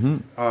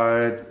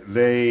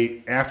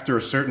 they, after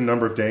a certain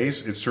number of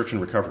days, it's search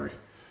and recovery.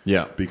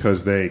 Yeah.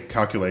 Because they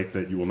calculate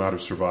that you will not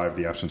have survived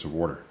the absence of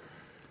water.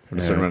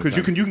 Because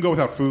you can go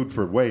without food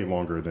for way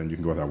longer than you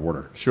can go without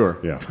water. Sure.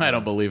 Yeah. I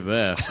don't believe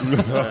that.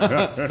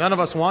 None of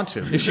us want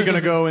to. Is she going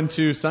to go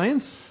into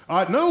science?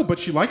 No, but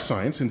she likes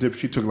science, and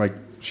she took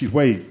she's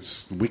way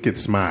wicked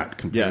smart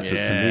compared to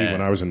me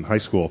when I was in high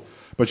school.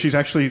 But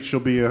she'll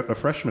be a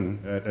freshman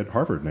at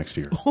Harvard next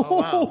year.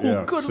 Oh,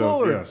 Yeah, good so,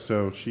 Lord. Yeah,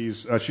 so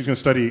she's going to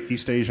study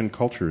East Asian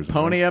cultures.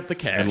 Pony up the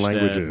cash, and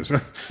languages.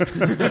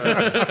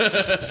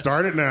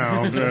 Start it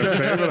now.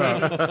 Save it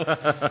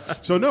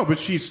up. So no, but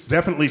she's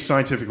definitely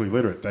scientifically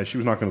literate. That she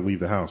was not going to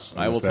leave the house.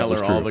 I will unless that tell was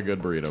her true. all the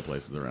good burrito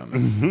places around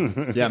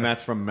there. Yeah,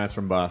 Matt's from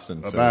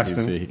Boston, so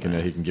Boston. he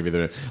can give you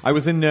the. I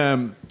was in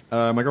my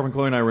girlfriend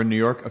Chloe and I were in New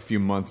York a few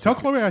months. Tell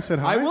Chloe I said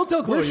hi. I will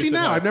tell Chloe Where's you she said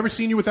now? hi. I've never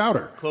seen you without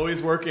her.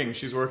 Chloe's working.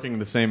 She's working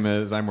the same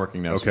as I'm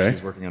working now. Okay. So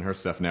she's working on her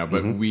stuff now.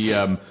 But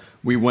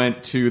we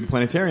went to the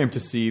planetarium to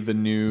see the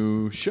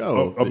new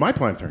show. Of my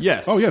planetarium?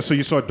 Yes. Oh, yeah, so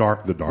you saw the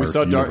dark We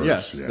saw dark.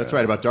 universe. Yes, that's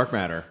right, about dark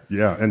matter.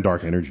 Yeah, and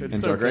dark energy. It's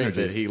And so dark great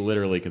energies. that he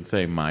literally can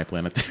say my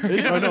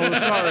planetarium. Oh, no,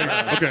 sorry.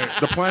 Okay,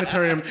 the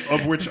planetarium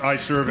of which I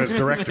serve as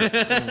director.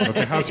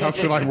 Okay, how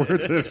should I word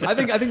this? I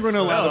think we're going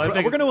to allow No, I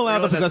think we're going to allow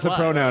the we're gonna let possessive that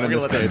pronoun in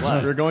slide. this We're gonna let case. that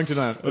slide. We're going to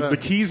not. The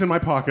keys in my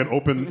pocket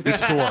open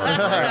its door.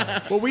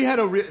 Well, we had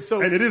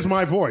And it is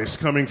my voice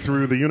coming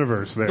through the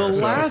universe there. the so-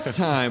 last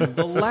time.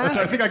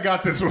 I think I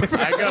got this one.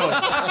 I go.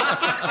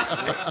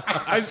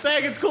 I'm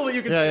saying it's cool that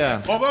you can.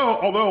 Yeah.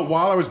 Although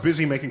while I was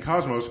busy making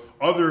Cosmos,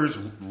 others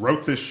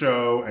wrote this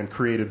show and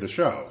created the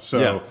show.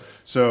 So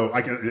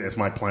it's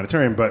my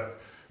planetarium, but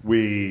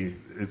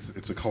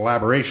it's a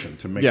collaboration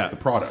to make the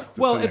product.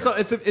 Well, that's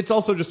in there. it's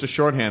also just a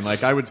shorthand.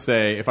 Like I would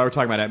say, if I were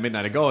talking about At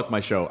Midnight I Go, it's my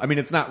show. I mean,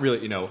 it's not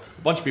really. A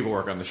bunch of people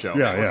work on the show.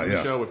 Yeah, Matt works yeah, on yeah.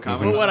 the show with Mhm.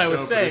 comments. But what on I the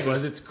was show, saying producers.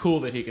 was it's cool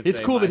that he can. It's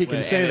say cool my that he can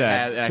planet, say and it that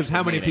has because actual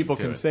how many meaning people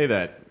to can it. say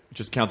that?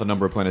 Just count the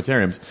number of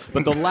planetariums.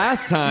 But the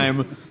last time,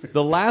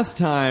 That's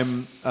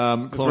Chloe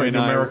very and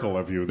I, numerical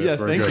of you. That's Yeah,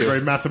 very thank good. you.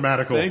 Very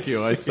mathematical. Thank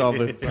you. I solved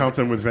it. Count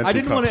them with venti I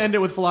didn't want to cups. end it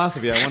with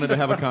philosophy. I wanted to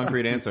have a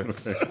concrete answer.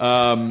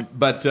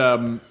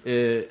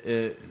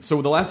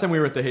 So the last time we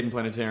were at the Hayden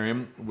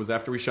Planetarium was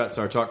after we shot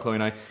Star Talk, Chloe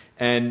and I,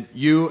 and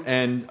you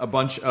and a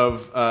bunch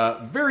of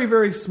very,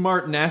 very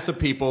smart NASA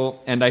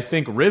people, and I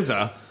think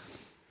RZA,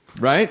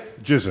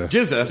 right?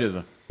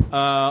 Jizza.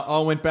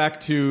 All went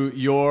back to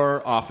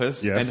your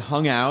office Yes. and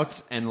hung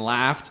out and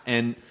laughed.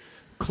 And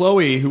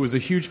Chloe, who was a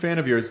huge fan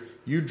of yours,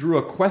 you drew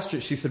a question.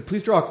 She said,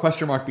 please draw a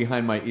question mark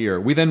behind my ear.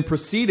 We then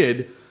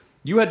proceeded.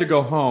 You had to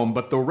go home,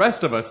 but the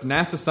rest of us,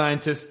 NASA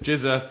scientists,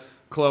 Jizza,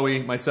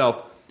 Chloe,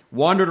 myself,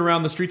 wandered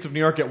around the streets of New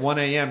York at 1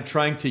 a.m.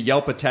 trying to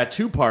Yelp a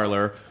tattoo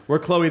parlor where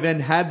Chloe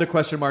then had the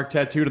question mark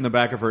tattooed in the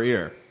back of her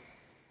ear.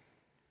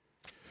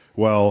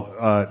 Well,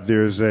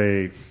 there's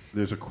a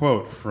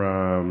quote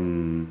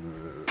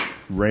from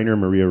Rainer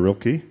Maria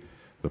Rilke,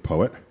 the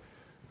poet,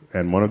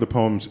 and one of the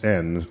poems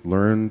ends,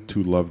 "Learn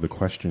to love the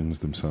questions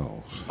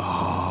themselves."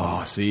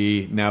 Oh,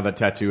 see, now that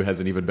tattoo has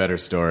an even better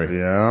story.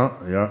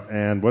 Yeah.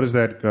 And what is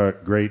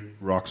that great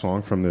rock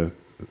song from the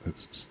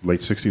late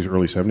 60s,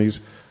 early 70s?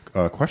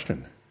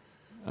 Question.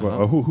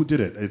 Well, who did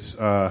it? It's,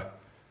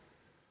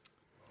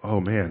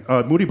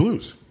 Moody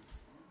Blues.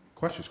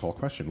 Question. It's called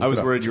Question. Look I was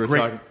it up. worried It's you were great-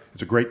 talking-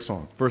 It's a great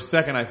song. For a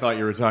second, I thought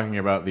you were talking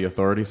about the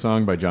Authority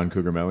song by John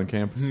Cougar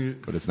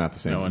Mellencamp, but it's not the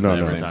same. No one's it's not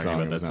ever the same talking song.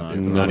 about It that was not song.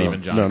 the Not Authority.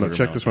 even John No, Cougar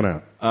check this one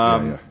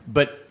out.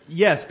 But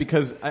yes,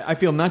 because I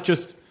feel not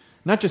just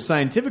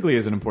scientifically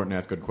is it important to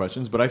ask good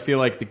questions, but I feel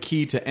like the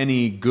key to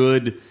any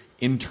good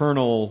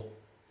internal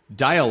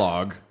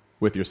dialogue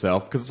with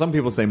yourself, because some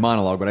people say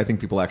monologue, but I think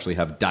people actually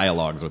have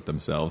dialogues with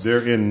themselves. They're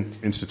in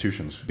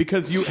institutions.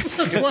 Because you...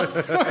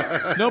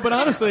 No, but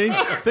honestly,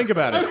 think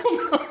about it.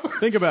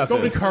 Think about Don't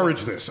this.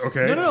 encourage this,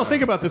 okay? No,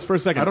 think about this for a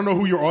second. I don't know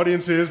who your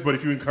audience is, but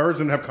if you encourage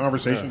them to have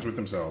conversations with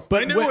themselves.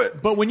 But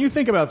when you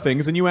think about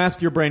things and you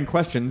ask your brain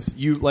questions,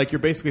 you're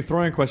basically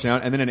throwing a question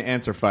out and then an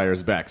answer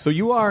fires back. So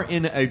you are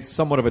in a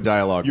somewhat of a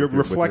dialogue. You're with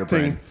your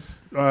reflecting.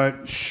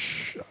 brain.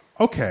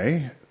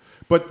 Okay.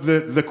 But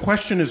the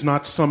question is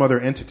not some other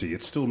entity.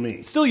 It's still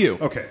me. Still you.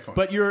 Okay, fine.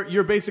 But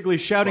you're basically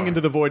shouting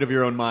into the void of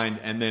your own mind,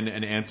 and then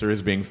an answer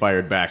is being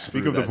fired back.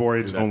 Speak of the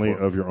voids only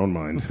of your own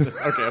mind.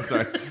 Okay, I'm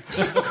sorry.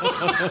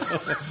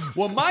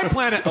 Well, my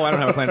planet... Oh, I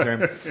don't have a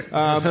planetarium.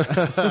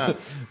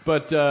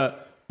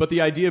 But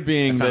the idea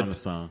being I that... found the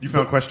song. You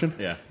found question?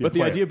 Yeah. But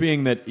the idea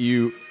being that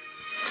you...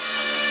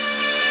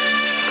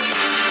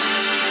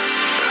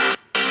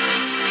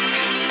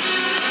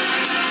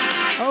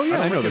 Oh,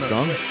 yeah, I know the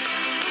song. It's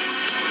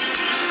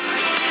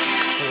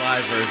a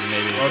live version,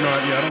 maybe. Oh, no,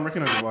 yeah, I don't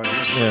recognize the line.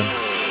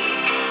 Yeah.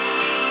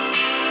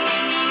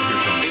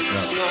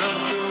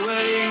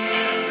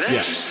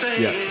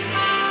 Yeah.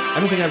 I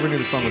don't think I ever knew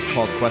the song was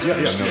called Question. I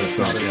know the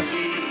song.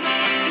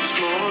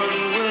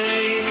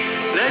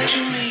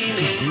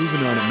 Just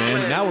grooving on it,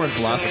 man. Now we're in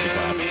philosophy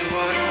class.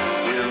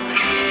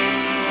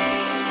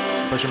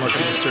 Question mark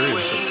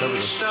Mysterious should cover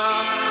this.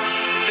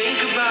 Think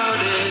about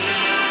it.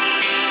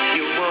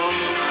 You won't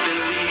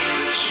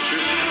believe it's true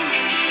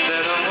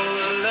that all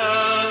the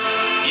love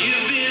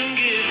you've been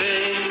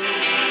giving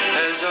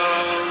has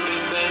all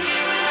been meant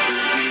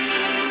for you.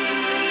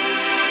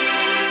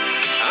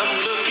 I'm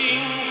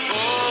looking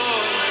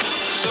for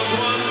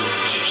someone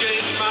to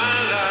change my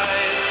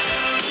life.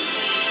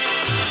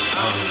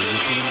 I'm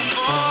looking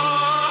for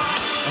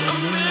a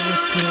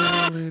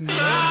miracle in my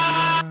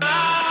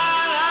life.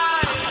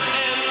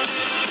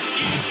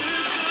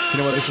 You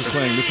know what this is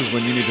playing? This is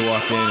when you need to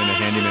walk in and a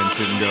handyman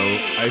sit and go,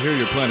 I hear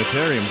your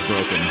planetarium's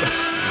broken.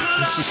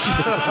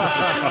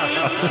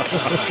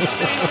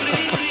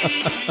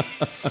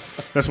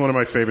 That's one of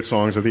my favorite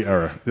songs of the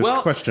era. This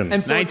question.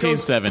 And so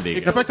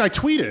 1970. In fact, I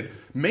tweeted,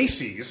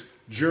 Macy's,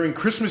 during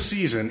Christmas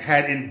season,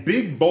 had in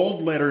big,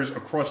 bold letters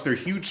across their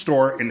huge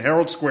store in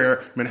Herald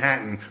Square,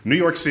 Manhattan, New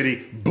York City,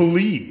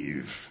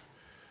 believe.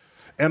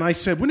 And I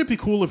said, wouldn't it be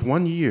cool if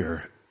one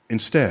year,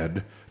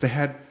 instead, they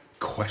had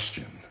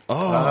question?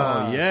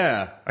 Oh,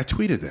 yeah. I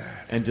tweeted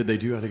that. And did they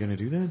do? Are they going to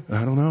do that?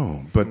 I don't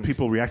know. But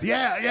people reacted,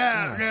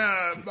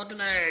 yeah, fucking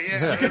A,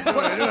 yeah. You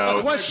know,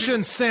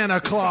 Question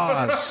Santa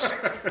Claus.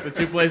 The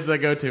two places I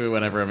go to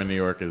whenever I'm in New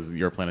York is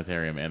your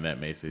planetarium and that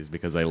Macy's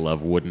because I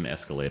love wooden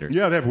escalators.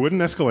 yeah, they have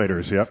wooden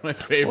escalators, yep. My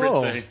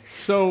favorite thing.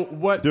 So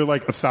what? They're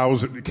like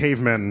 1,000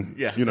 cavemen,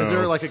 Yeah. you know. Is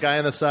there like a guy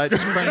on the side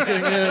just cranking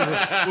in? little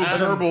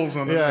gerbils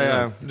on the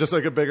Yeah. Just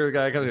like a bigger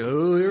guy.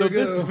 Oh, here So we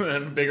go.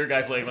 And bigger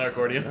guy playing the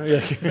accordion.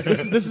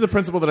 This is a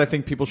principle that I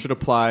think people should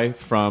apply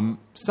from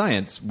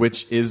science,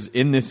 which is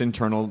in this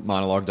internal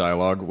monologue,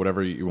 dialogue,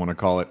 whatever you want to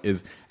call it,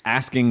 is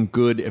asking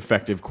good,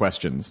 effective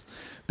questions.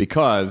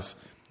 Because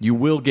you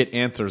will get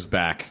answers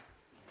back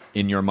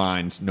in your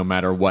mind no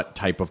matter what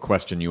type of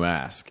question you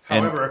ask.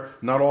 However,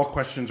 not all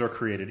questions are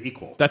created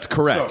equal. That's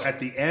correct. So at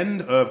the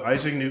end of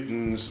Isaac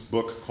Newton's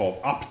book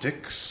called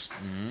Optics,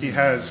 he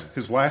has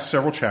his last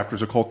several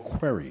chapters are called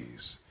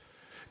queries.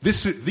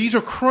 These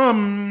are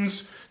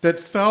crumbs that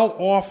fell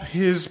off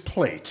his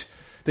plate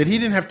that he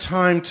didn't have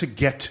time to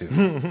get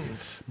to.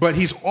 But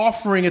he's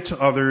offering it to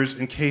others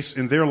in case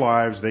in their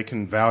lives they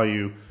can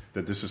value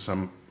that this is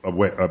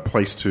a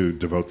place to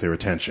devote their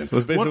attention. So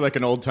it's basically like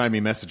an old-timey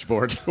message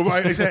board.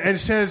 And it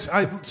says,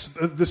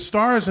 the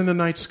stars in the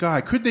night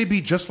sky, could they be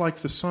just like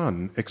the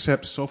sun,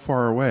 except so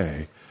far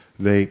away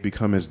they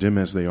become as dim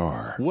as they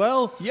are?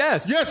 Well,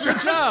 yes. Yes. Good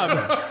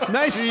job.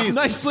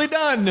 Nicely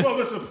done. Well,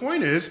 the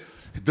point is,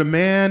 the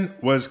man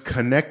was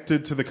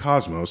connected to the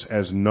cosmos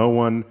as no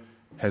one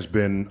has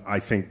been, I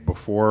think,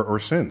 before or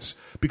since.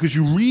 Because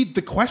you read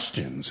the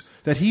questions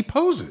that he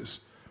poses.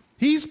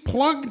 He's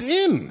plugged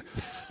in.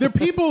 There are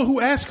people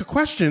who ask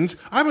questions.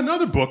 I have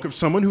another book of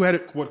someone who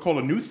had what's called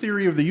a new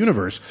theory of the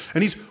universe,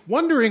 and he's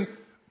wondering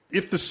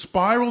if the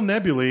spiral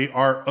nebulae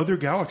are other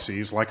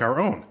galaxies like our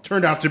own.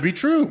 Turned out to be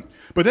true.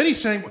 But then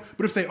he's saying,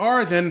 but if they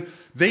are, then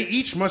they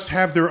each must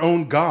have their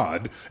own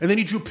god. And then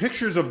he drew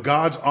pictures of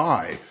God's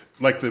eye,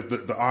 like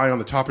the eye on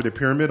the top of the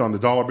pyramid on the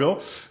dollar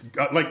bill,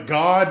 like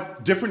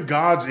God, different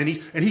gods, and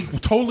he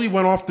totally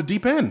went off the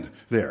deep end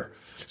there.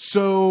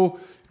 So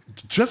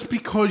just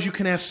because you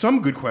can ask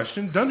some good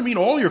questions doesn't mean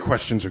all your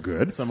questions are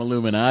good. Some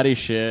Illuminati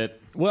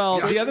shit. Well,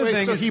 the other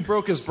thing... So he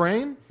broke his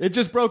brain? It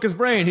just broke his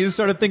brain. He just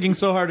started thinking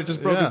so hard it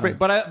just broke his brain.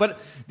 But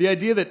the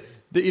idea that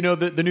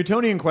the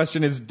Newtonian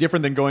question is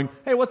different than going,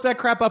 hey, what's that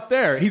crap up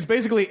there? He's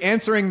basically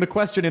answering the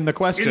question in the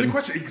question. In the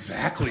question,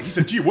 exactly. He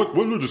said, gee, what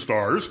are the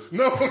stars?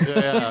 No. He's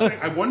saying,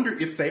 I wonder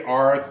if they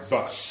are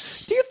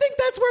thus. Do you think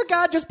that's where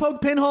God just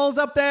poked pinholes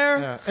up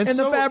there in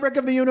the fabric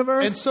of the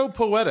universe? And so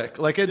poetic.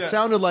 Like, it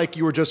sounded like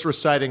you were just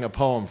reciting a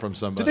poem from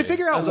somebody. Did they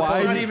figure out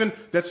why? Not even,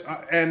 that's,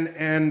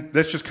 and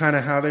that's just kind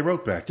of how they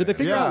wrote back then. Did they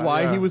figure out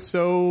why he was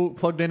so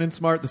plugged in and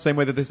smart? The same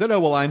way that they said, oh,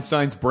 well,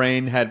 Einstein's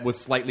brain was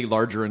slightly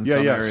larger in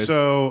some areas.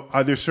 So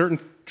there's certain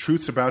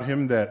truths about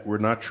him that were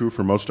not true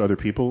for most other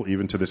people,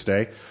 even to this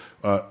day.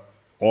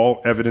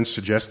 all evidence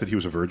suggests that he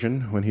was a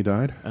virgin when he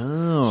died.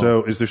 Oh.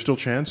 So is there still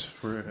chance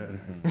for...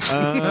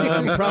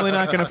 I'm probably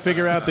not going to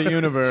figure out the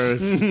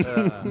universe,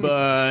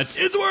 but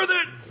it's worth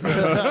it.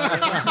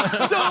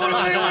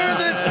 Totally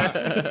worth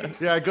it.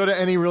 Yeah, go to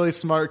any really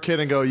smart kid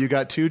and go, you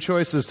got two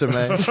choices to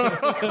make.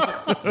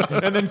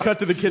 And then cut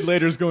to the kid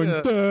later is going,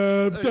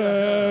 dab,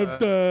 dab,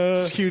 dab.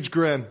 It's a huge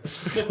grin.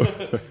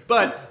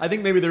 But I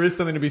think maybe there is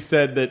something to be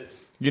said that,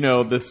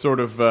 the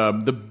sort of,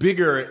 the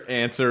bigger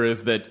answer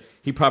is that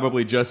he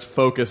probably just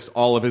focused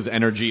all of his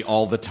energy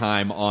all the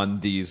time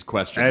on these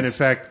questions. And in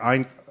fact,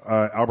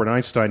 Albert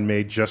Einstein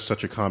made just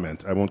such a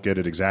comment. I won't get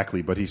it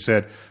exactly, but he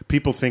said,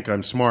 people think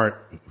I'm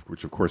smart,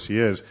 which of course he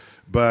is,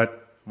 but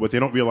what they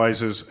don't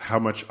realize is how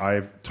much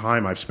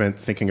time I've spent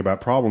thinking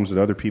about problems that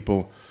other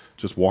people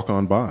just walk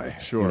on by.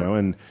 Sure.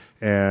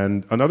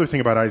 And another thing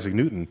about Isaac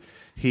Newton,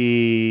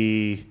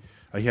 he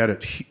had an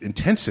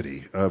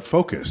intensity of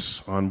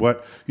focus on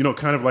what,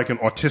 kind of like an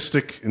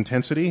autistic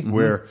intensity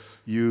where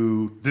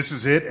this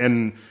is it,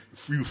 and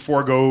you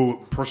forego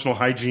personal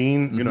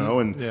hygiene,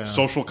 and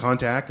social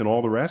contact and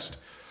all the rest.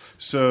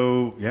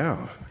 So,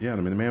 yeah, I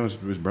mean, the man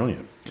was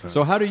brilliant.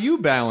 So how do you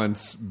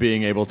balance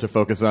being able to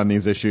focus on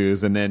these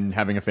issues and then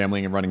having a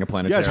family and running a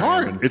planetarium?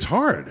 Yeah, it's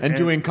hard. And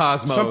doing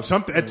Cosmos.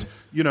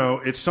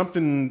 It's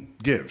something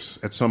gives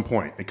at some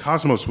point. And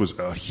Cosmos was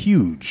a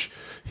huge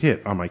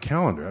hit on my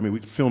calendar. I mean, we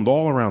filmed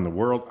all around the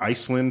world.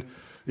 Iceland.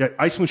 Yeah,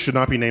 Iceland should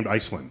not be named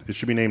Iceland. It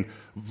should be named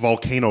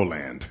Volcano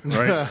Land,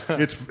 right?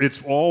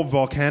 It's all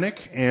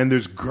volcanic, and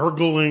there's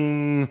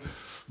gurgling...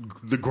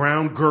 The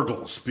ground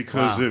gurgles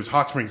because there's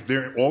hot springs.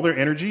 All their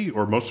energy,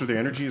 or most of their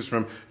energy, is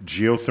from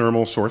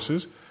geothermal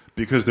sources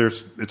because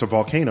it's a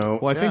volcano.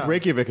 Well, I think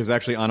Reykjavik is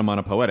actually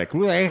onomatopoetic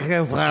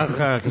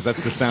because that's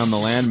the sound the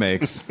land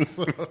makes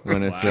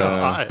when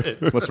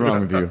it. What's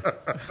wrong with you?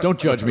 Don't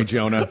judge me,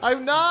 Jonah.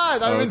 I'm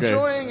not. I'm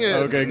enjoying it.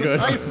 Okay, good.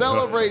 I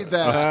celebrate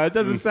that. It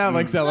doesn't sound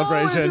like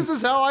celebration. No, this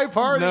is how I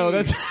party. No,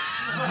 that's.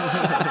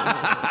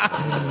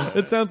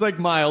 It sounds like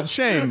mild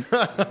shame.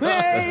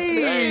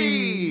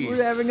 Hey,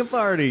 we're having a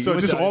party. So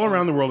just all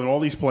around the world, in all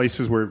these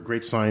places where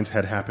great science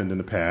had happened in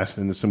the past,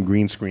 and there's some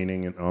green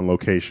screening on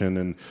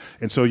location,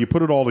 and so you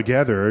put it all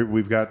together.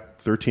 We've got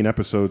 13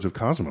 episodes of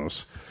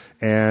Cosmos,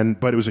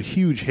 but it was a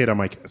huge hit on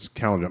my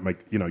calendar.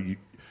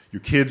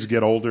 Your kids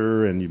get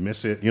older and you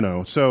miss it,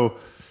 So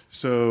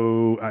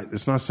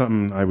it's not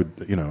something I would,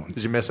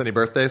 Did you miss any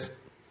birthdays?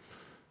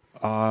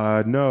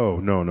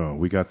 No.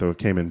 We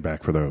came in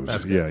back for those.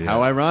 That's good. Yeah.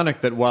 How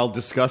ironic that while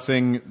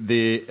discussing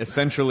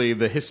essentially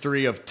the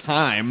history of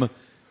time,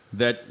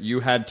 that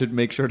you had to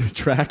make sure to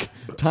track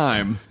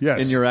time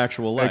in your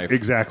actual life.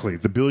 Exactly.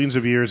 The billions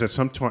of years at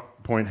some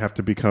point have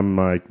to become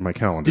my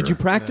calendar. Did you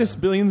practice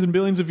billions and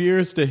billions of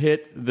years to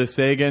hit the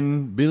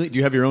Sagan billion? Do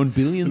you have your own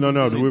billions?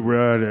 No.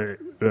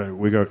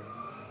 We go.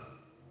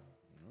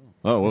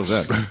 Oh, what was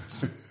that?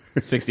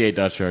 68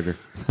 Dodge Charger.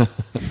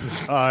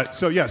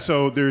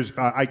 So there's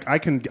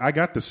I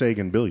got the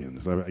Sagan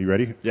billions. Are you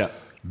ready? Yeah.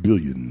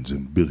 Billions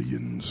and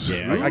billions.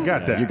 Yeah. I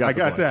got that. I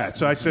got that.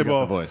 So I said,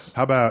 well,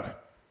 how about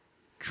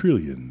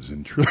trillions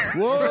and trillions?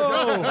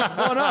 Whoa!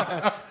 One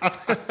up.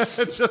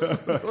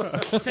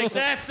 Take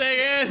that,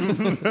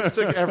 Sagan.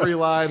 Took every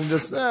line and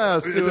just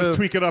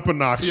tweak it up a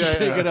notch.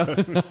 Take it up.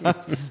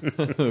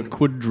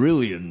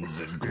 Quadrillions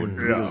and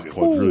quadrillions. Yeah,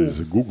 quadrillions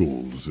and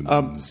Googles.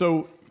 And,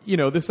 so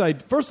this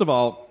side. First of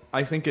all,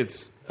 I think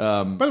it's.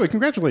 By the way,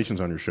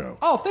 congratulations on your show.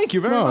 Oh, thank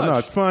you very much. No,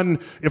 it's fun.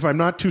 If I'm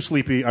not too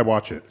sleepy, I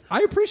watch it.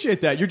 I appreciate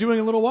that. You're doing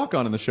a little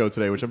walk-on in the show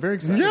today, which I'm very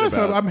excited about. Yes,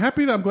 I'm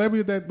happy. I'm glad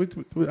we did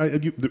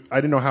that. I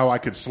didn't know how I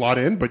could slot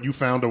in, but you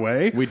found a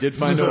way. We did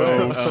find a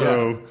way.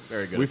 So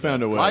very good. We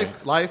found a way.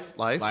 Life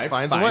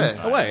finds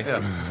a way.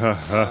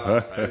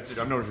 Yeah.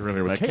 I'm not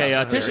familiar with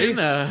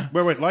chaotician.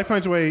 Wait. Life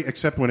finds a way,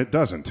 except when it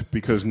doesn't,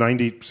 because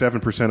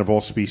 97% of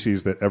all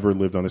species that ever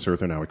lived on this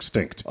earth are now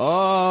extinct.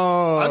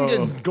 Oh, I'm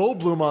getting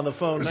Goldblum on the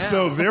phone now.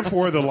 So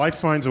therefore, the life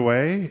finds a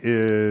way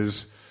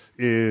is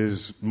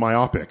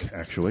myopic,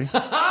 actually.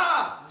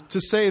 To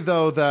say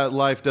though that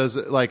life does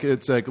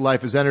it's like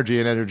life is energy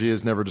and energy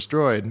is never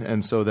destroyed,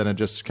 and so then it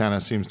just kind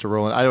of seems to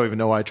roll in. I don't even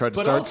know why I tried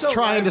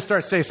to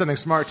start say something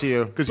smart to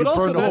you because you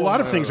burned a lot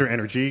of things are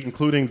energy,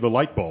 including the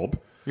light bulb.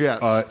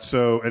 Yes.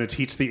 And it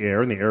heats the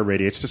air, and the air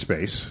radiates to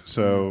space.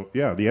 So,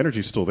 the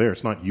energy's still there.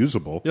 It's not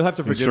usable. You'll have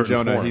to forgive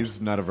Jonah. Forms.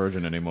 He's not a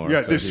virgin anymore.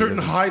 Yeah, there's certain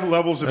high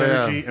levels of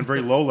energy and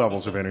very low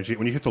levels of energy.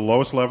 When you hit the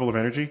lowest level of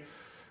energy,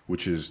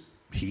 which is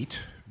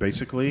heat,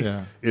 basically,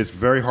 it's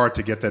very hard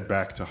to get that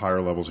back to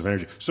higher levels of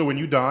energy. So when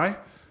you die,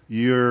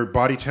 your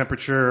body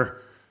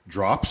temperature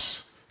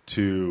drops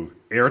to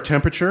air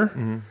temperature.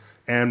 Mm-hmm.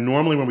 And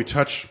normally when we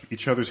touch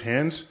each other's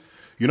hands,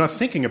 you're not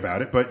thinking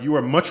about it, but you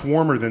are much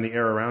warmer than the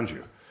air around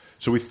you.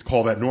 So we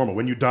call that normal.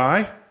 When you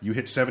die, you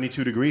hit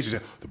 72 degrees, you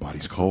say, the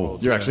body's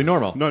cold. You're actually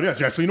normal. No, yeah,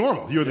 it's actually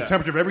normal. You're the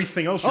temperature of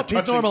everything else you're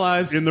touching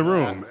normalized. in the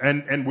room.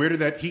 And where did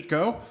that heat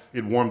go?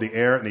 It warmed the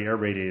air, and the air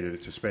radiated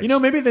it to space.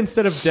 Maybe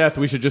instead of death,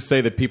 we should just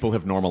say that people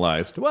have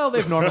normalized. Well,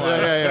 they've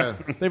normalized.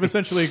 They've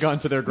essentially gone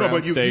to their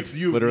ground state,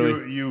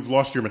 literally. You've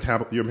lost your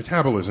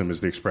metabolism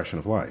is the expression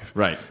of life.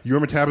 Right. Your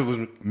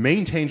metabolism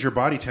maintains your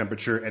body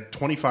temperature at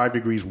 25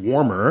 degrees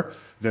warmer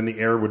than the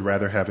air would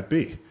rather have it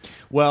be.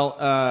 Well,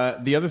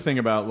 the other thing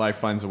about life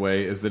finds a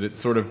way is that it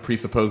sort of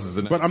presupposes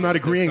But I'm not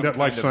agreeing that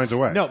life finds a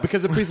way. No,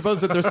 because it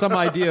presupposes that there's some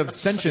idea of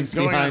sentience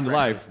behind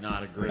life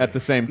at the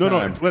same time.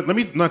 No. Let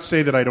me not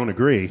say that I don't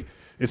agree.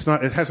 It's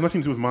not. It has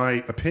nothing to do with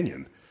my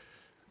opinion.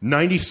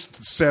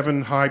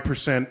 97% high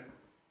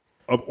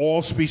of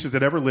all species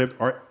that ever lived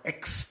are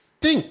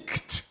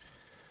extinct.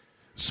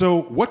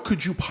 So what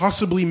could you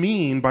possibly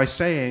mean by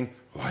saying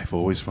life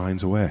always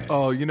finds a way?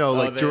 Oh,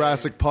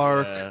 Jurassic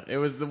Park. It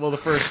was the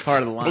first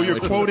part of the line. Oh, you're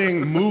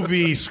quoting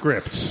movie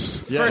scripts.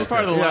 First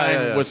part of the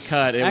line was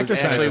cut. It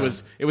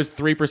was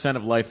 3%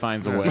 of life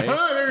finds a way.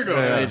 There you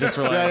go. They just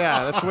were like,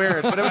 that's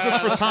weird. But it was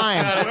just for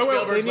time.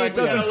 It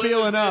doesn't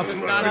feel enough. This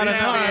is not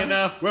happy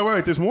enough.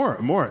 Wait. There's more.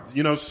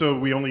 So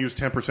we only use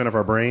 10% of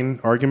our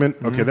brain argument.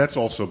 Okay, that's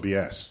also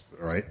BS.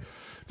 All right.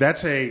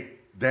 That's a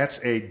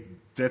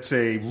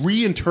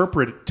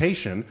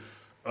reinterpretation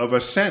of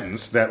a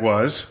sentence that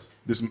was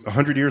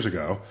 100 years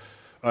ago.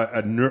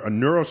 A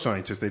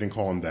neuroscientist, they didn't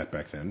call him that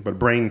back then, but a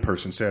brain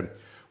person said,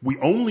 we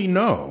only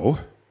know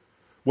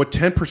what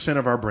 10%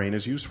 of our brain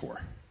is used for.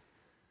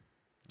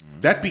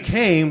 That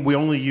became, we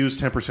only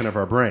use 10% of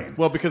our brain.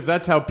 Well, because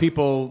that's how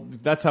people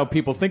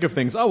think of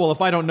things. Oh, well,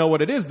 if I don't know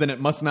what it is, then it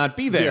must not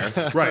be there.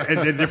 Yeah. Right,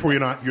 and therefore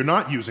you're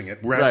not using it.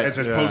 Right. As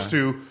opposed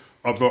to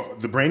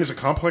the brain is a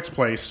complex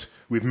place.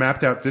 We've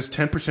mapped out this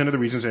 10% of the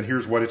reasons, and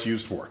here's what it's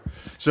used for.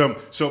 So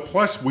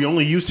plus, we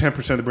only use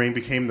 10% of the brain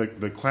became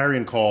the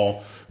clarion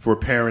call for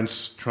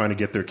parents trying to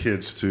get their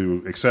kids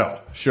to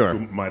excel. Sure.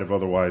 Who might have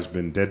otherwise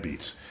been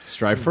deadbeats.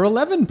 Strive for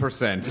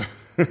 11%.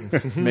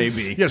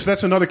 Maybe. Yes,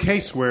 that's another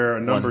case where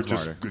a number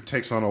just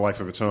takes on a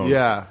life of its own.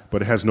 Yeah.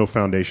 But it has no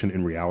foundation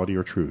in reality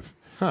or truth.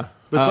 Huh.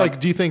 But it's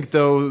do you think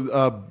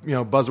though,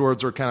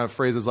 buzzwords or kind of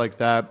phrases like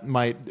that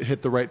might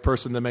hit the right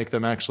person to make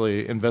them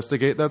actually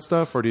investigate that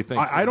stuff, or do you think?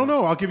 I don't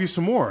know. I'll give you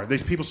some more.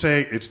 People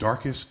say it's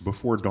darkest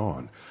before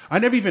dawn. I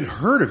never even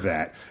heard of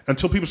that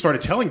until people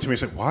started telling to me. I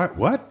said, "What?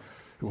 What?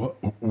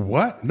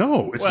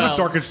 No, it's not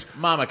darkest."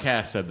 Mama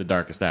Cass said the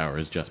darkest hour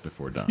is just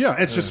before dawn. Yeah,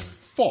 it's just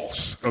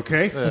false.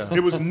 Okay,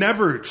 It was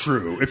never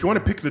true. If you want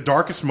to pick the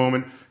darkest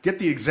moment, get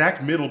the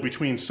exact middle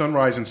between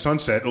sunrise and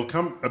sunset.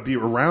 It'll be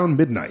around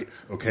midnight.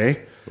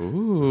 Okay.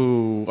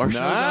 Ooh, our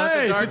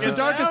nice! It's the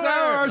darkest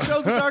hour. Our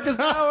show's the darkest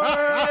hour.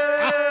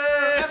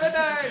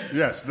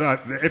 Yes,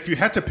 if you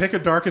had to pick a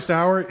darkest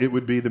hour, it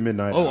would be the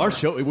midnight. Oh, hour. our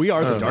show. We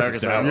are the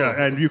darkest hour.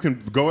 Yeah, and you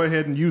can go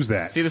ahead and use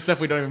that. See the stuff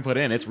we don't even put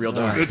in. It's real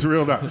dark. It's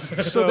real dark.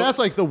 So that's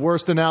like the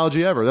worst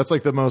analogy ever. That's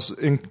like the most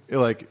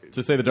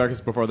to say the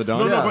darkest before the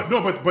dawn.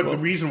 But the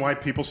reason why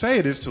people say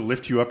it is to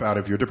lift you up out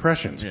of your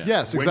depressions. Yeah.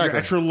 Yes, when exactly. you're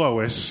at your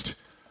lowest,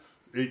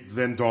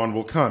 then dawn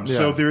will come. Yeah.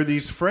 So there are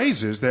these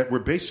phrases that were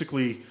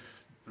basically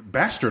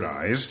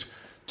bastardized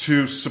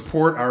to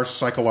support our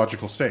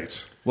psychological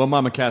states. Well,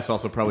 Mama Cass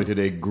also probably did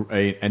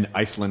an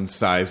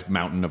Iceland-sized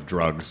mountain of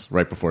drugs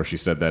right before she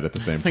said that at the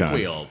same time. I think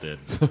we all did.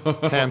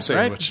 Ham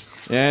sandwich.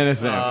 Right? And a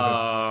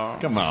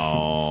sandwich. Come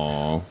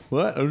on.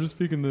 What? I'm just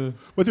speaking the...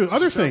 But there's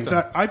other things.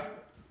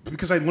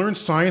 Because I learned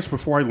science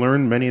before I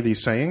learned many of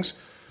these sayings.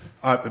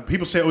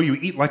 People say, oh, you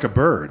eat like a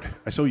bird.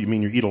 I say, oh, you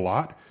mean you eat a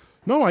lot?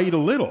 No, I eat a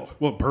little.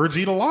 Well, birds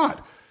eat a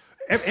lot.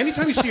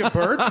 Anytime you see a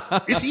bird,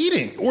 it's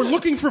eating or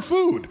looking for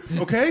food,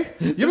 okay?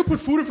 You ever put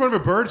food in front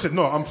of a bird and said,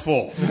 no, I'm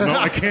full. No,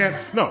 I can't.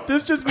 No.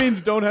 This just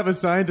means don't have a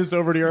scientist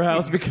over to your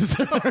house because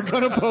they're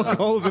going to poke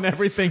holes in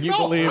everything you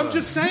believe. I'm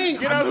just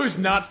saying. You know who's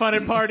not fun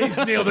at parties?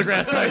 Neil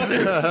deGrasse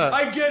Tyson.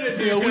 I get it,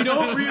 Neil. We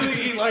don't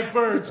really eat like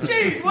birds.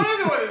 Jeez, what is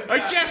it with this?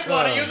 I just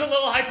want to use a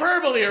little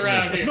hyperbole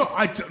around here. No,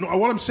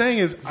 what I'm saying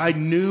is I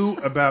knew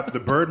about the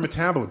bird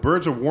metabolism.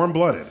 Birds are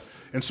warm-blooded.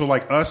 And so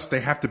like us, they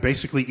have to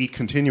basically eat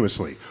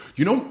continuously.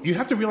 You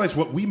have to realize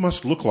what we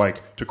must look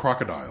like to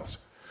crocodiles.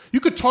 You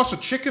could toss a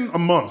chicken a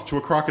month to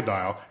a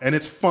crocodile, and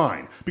it's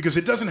fine, because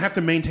it doesn't have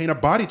to maintain a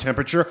body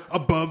temperature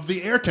above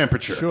the air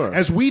temperature,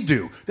 as we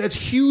do. That's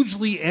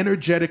hugely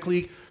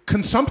energetically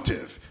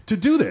consumptive to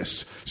do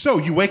this. So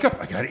you wake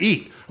up, I got to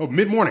eat. Oh,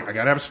 mid-morning, I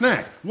got to have a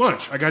snack.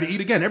 Lunch, I got to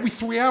eat again. Every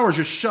 3 hours,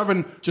 you're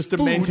shoving just to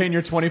food. Maintain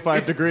your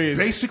 25 degrees.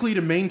 Basically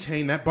to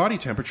maintain that body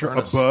temperature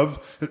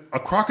above. A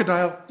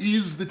crocodile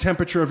is the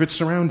temperature of its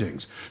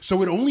surroundings.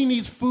 So it only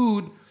needs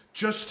food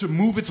just to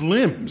move its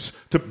limbs,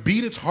 to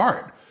beat its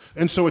heart.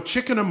 And so a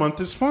chicken a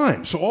month is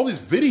fine. So all this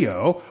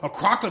video of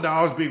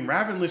crocodiles being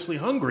ravenously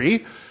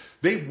hungry,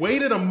 they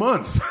waited a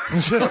month.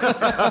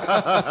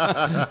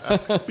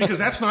 Because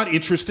that's not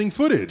interesting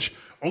footage.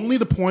 Only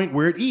the point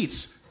where it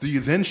eats. Do you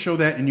then show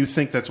that and you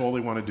think that's all they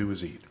want to do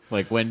is eat?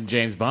 Like when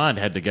James Bond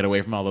had to get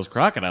away from all those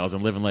crocodiles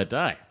and live and let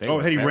die.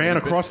 He ran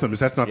across them. Is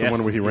that not the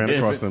one where he ran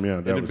across them? Yeah,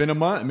 It had been a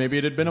month. Maybe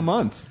it had been a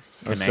month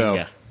or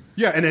so.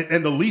 Yeah,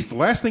 and the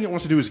last thing it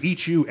wants to do is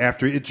eat you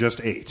after it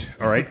just ate.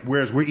 All right,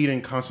 whereas we're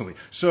eating constantly.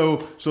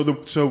 So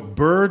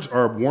birds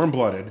are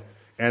warm-blooded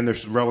and they're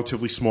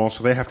relatively small,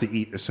 so they have to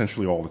eat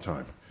essentially all the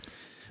time.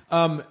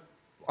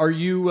 Are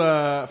you?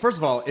 First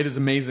of all, it is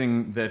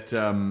amazing that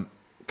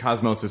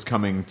Cosmos is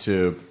coming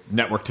to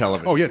network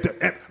television. Oh yeah.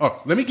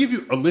 Let me give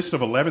you a list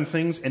of 11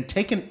 things, and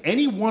taking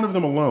any one of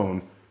them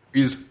alone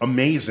is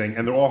amazing,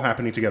 and they're all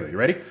happening together. You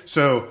ready?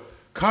 So,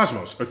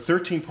 Cosmos, a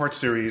 13-part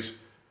series,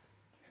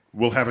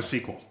 will have a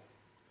sequel.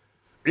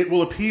 It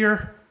will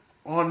appear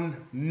on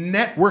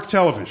network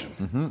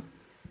television.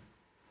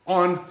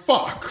 On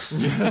Fox.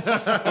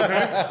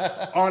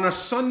 Okay? On a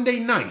Sunday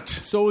night.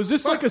 So is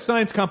this like a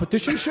science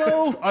competition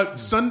show? A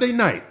Sunday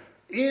night.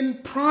 In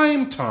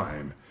prime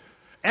time.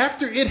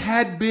 After it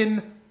had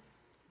been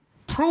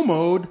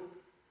promoted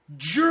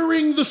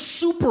during the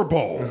Super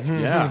Bowl.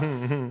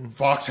 Yeah.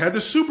 Fox had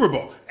the Super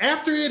Bowl.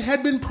 After it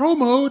had been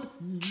promoted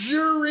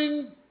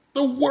during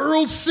the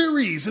World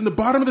Series in the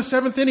bottom of the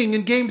 7th inning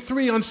in Game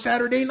 3 on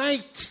Saturday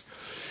night.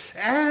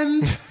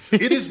 And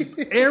it is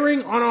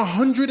airing on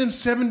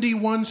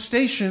 171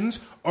 stations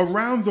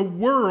around the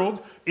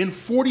world in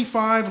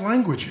 45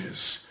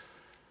 languages.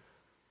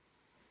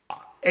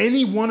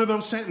 Any one of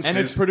those sentences... And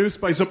it's produced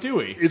by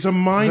Stewie. It's a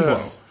mind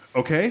blow,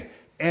 okay?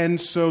 And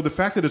so the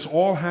fact that it's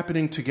all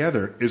happening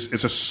together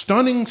is a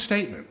stunning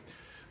statement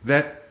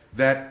that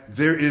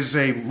there is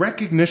a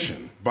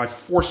recognition by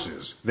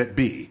forces that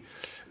be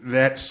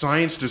that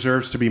science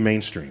deserves to be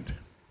mainstreamed.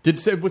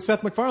 Was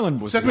Seth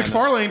MacFarlane? Seth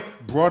MacFarlane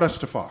brought us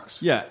to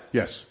Fox. Yeah.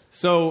 Yes.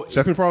 So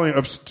Seth MacFarlane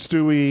of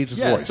Stewie's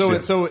voice. So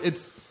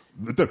it's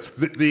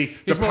the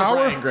He's power.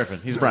 Brian Griffin.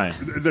 He's Brian.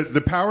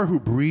 The power who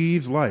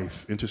breathed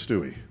life into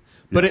Stewie.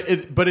 But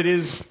it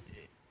is.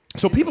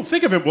 So people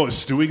think of it. Well, is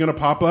Stewie going to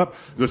pop up?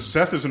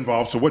 Seth is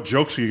involved. So what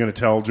jokes are you going to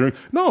tell during?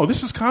 No,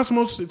 this is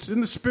Cosmos. It's in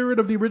the spirit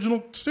of the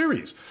original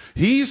series.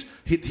 He's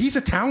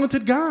a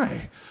talented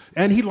guy,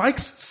 and he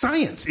likes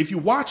science. If you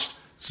watched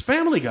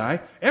Family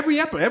Guy, every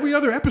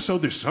other episode,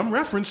 there's some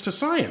reference to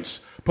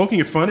science,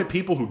 poking fun at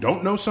people who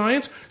don't know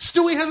science.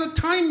 Stewie has a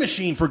time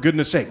machine, for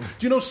goodness sake. Do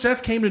you know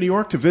Seth came to New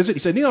York to visit? He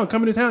said, I'm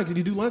coming to town. Can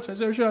you do lunch? I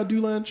said, sure, I'll do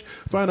lunch.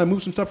 Fine, I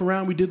moved some stuff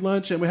around. We did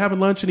lunch, and we're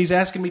having lunch, and he's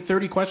asking me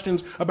 30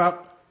 questions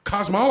about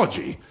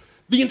cosmology.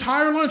 The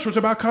entire lunch was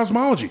about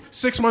cosmology.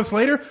 6 months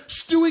later,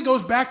 Stewie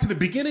goes back to the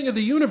beginning of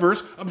the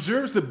universe,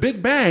 observes the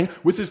Big Bang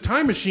with his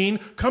time machine,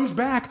 comes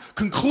back,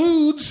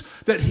 concludes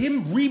that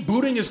him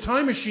rebooting his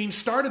time machine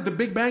started the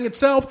Big Bang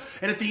itself,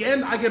 and at the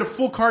end, I get a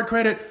full card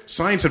credit,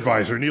 science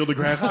advisor, Neil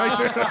deGrasse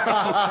Tyson.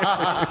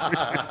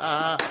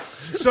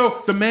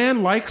 So the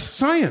man likes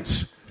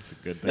science. That's a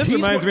good thing. This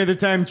reminds me of the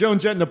time Joan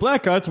Jett and the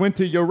Blackhearts went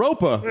to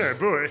Europa. Yeah,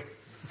 boy.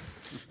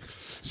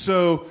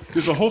 So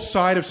there's a whole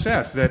side of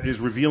Seth that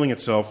is revealing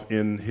itself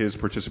in his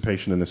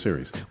participation in the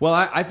series. Well,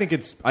 I think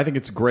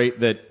it's great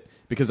that,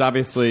 because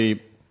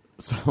obviously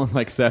someone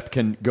like Seth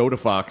can go to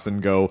Fox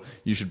and go,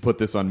 you should put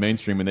this on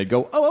mainstream, and they'd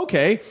go, oh,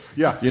 okay.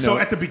 Yeah. So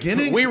at the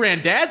beginning, we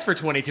ran Dads for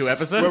 22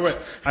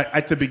 episodes.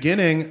 At the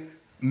beginning,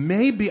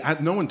 maybe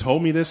no one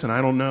told me this, and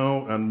I don't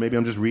know, and maybe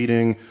I'm just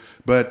reading,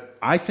 but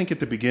I think at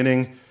the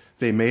beginning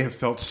they may have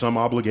felt some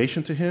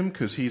obligation to him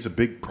because he's a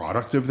big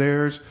product of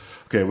theirs.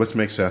 Okay, let's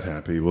make Seth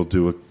happy. We'll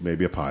do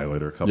maybe a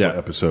pilot or a couple of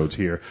episodes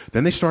here.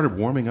 Then they started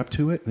warming up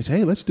to it. They said,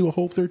 hey, let's do a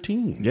whole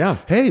 13. Yeah.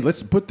 Hey,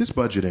 let's put this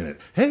budget in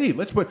it. Hey,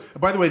 let's put...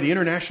 By the way, the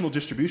international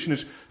distribution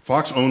is...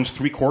 Fox owns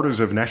 3/4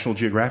 of National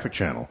Geographic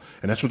Channel.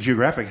 And National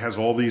Geographic has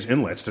all these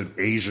inlets to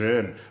Asia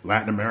and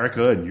Latin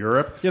America and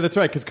Europe. Yeah, that's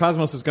right, because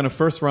Cosmos is going to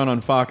first run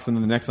on Fox, and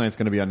then the next night it's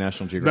going to be on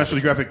National Geographic.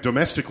 National Geographic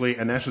domestically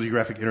and National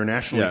Geographic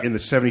internationally in the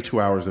 72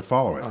 hours that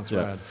follow it. That's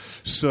rad.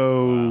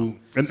 So...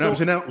 And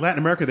in Latin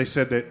America, they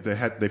said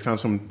that they found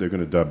some they're going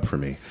to dub for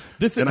me.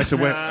 And I said,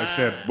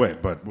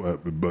 wait, but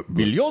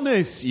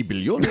billones y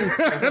billones,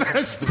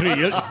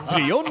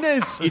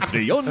 trillones y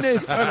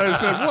trillones. And I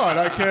said, what?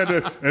 I can't.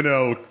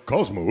 And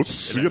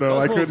Cosmos,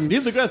 I couldn't.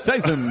 Neil deGrasse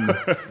Tyson,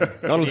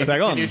 Carl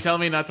Sagan. Can you tell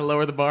me not to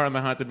lower the bar on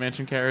the Haunted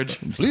Mansion carriage?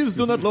 Please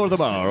do not lower the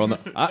bar on the.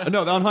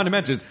 On Haunted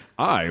Mansions.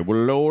 I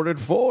will lower it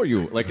for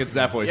you. Like it's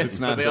that voice. Yes, it's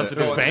not. They also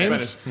do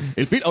Spanish.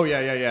 Oh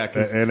yeah.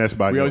 And that's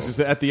we always just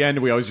at the end.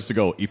 We always used to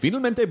go. Y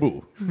finalmente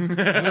boo.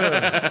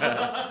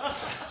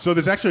 So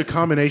there's actually a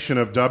combination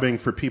of dubbing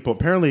for people.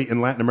 Apparently in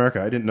Latin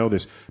America, I didn't know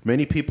this,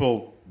 many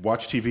people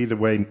watch TV the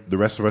way the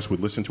rest of us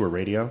would listen to a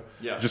radio.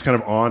 Yeah. Just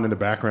kind of on in the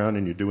background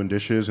and you're doing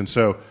dishes. And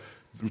so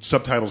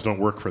subtitles don't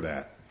work for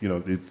that. So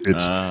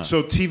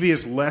TV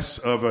is less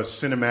of a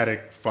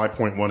cinematic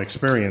 5.1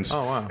 experience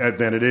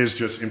than it is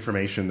just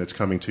information that's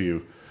coming to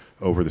you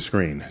over the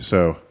screen.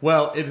 So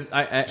it is.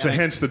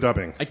 Hence the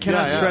dubbing. I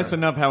cannot stress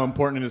enough how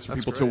important it is for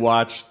people to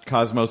watch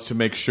Cosmos to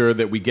make sure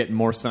that we get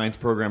more science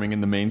programming in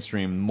the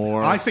mainstream.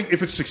 More. I think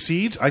if it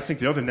succeeds, I think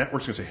the other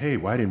networks are going to say, "Hey,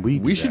 why didn't we?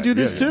 We should do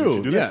this too." We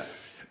should do that.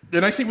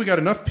 And I think we got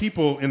enough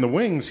people in the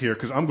wings here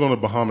because I'm going to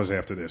Bahamas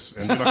after this,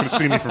 and you're not going to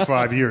see me for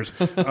 5 years.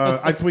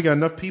 I think we got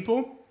enough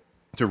people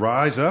to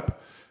rise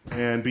up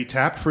and be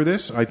tapped for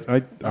this.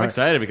 I'm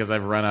excited because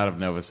I've run out of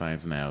Nova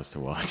Science Nows to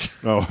watch.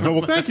 Oh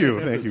well, thank you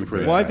for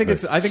that. Well, I think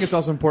it's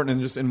also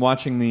important in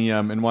watching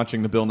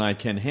the Bill Nye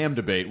Ken Ham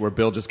debate where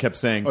Bill just kept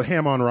saying,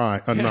 ham on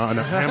rye, ham on nine.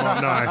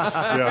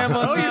 Yeah.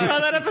 Oh, you saw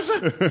that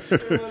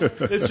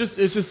episode?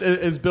 It's just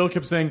as Bill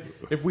kept saying,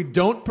 if we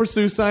don't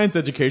pursue science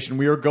education,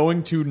 we are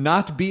going to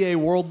not be a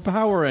world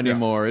power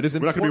anymore. It is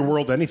We're not going to be a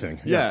world anything.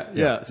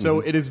 Yeah. So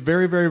it is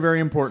very, very, very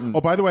important.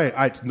 Oh, by the way,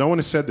 no one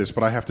has said this,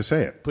 but I have to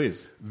say it.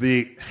 Please.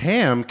 The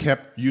Ham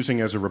kept using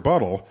as a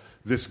rebuttal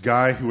this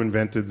guy who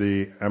invented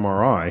the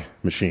MRI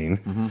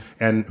machine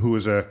and who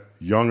is a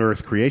young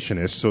Earth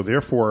creationist. So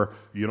therefore,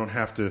 you don't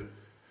have to.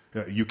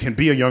 You can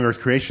be a young Earth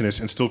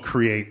creationist and still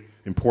create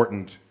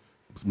important,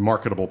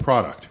 marketable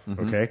product.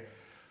 Okay.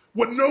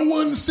 What no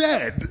one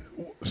said.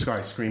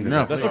 Sorry, I screamed.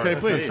 No, that's okay.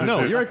 Please.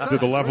 No, you're excited.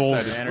 Did the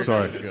levels?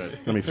 Sorry. Good.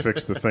 Let me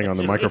fix the thing on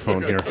the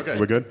microphone here. Okay.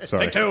 We're good.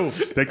 Sorry.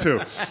 Take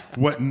two.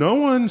 What no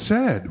one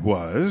said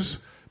was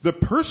the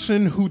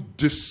person who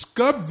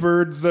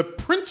discovered the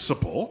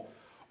principle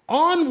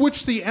on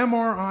which the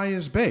MRI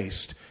is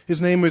based.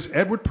 His name was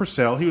Edward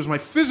Purcell. He was my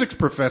physics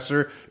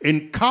professor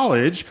in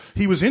college.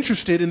 He was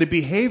interested in the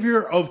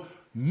behavior of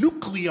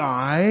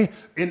nuclei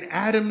in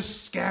atoms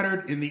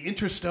scattered in the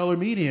interstellar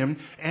medium,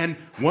 and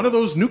one of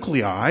those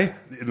nuclei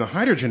in the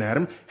hydrogen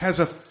atom has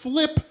a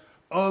flip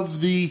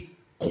of the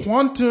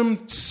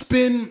quantum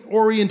spin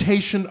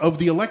orientation of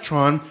the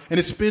electron,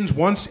 and it spins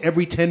once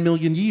every 10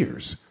 million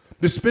years.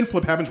 The spin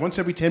flip happens once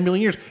every 10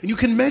 million years, and you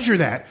can measure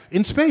that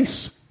in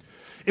space.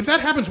 If that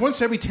happens once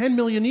every 10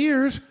 million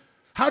years,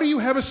 how do you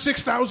have a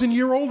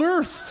 6,000-year-old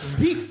Earth?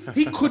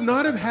 He could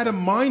not have had a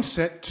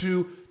mindset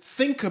to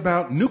think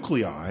about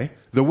nuclei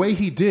the way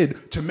he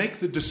did to make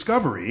the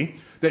discovery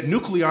that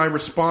nuclei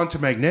respond to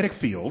magnetic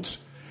fields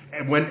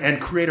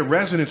and create a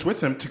resonance with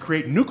them to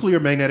create nuclear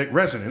magnetic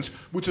resonance,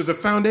 which is the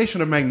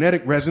foundation of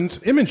magnetic resonance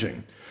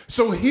imaging.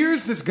 So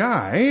here's this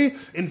guy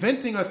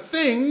inventing a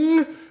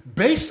thing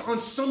based on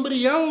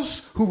somebody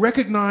else who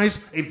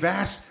recognized a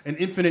vast and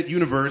infinite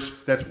universe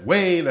that's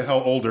way the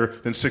hell older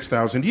than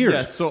 6,000 years.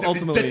 Yes, so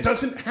ultimately that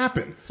doesn't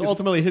happen. So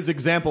ultimately, his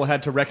example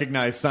had to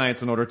recognize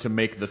science in order to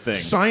make the thing.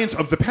 Science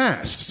of the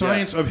past,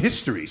 science of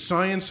history,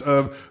 science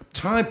of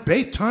time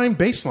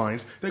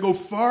baselines that go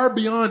far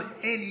beyond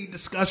any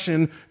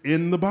discussion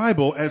in the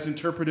Bible as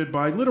interpreted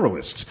by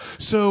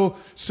literalists. So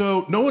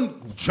no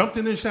one jumped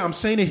in there and said, I'm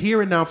saying it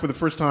here and now for the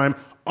first time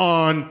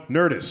on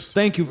Nerdist.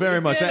 Thank you very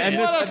much. And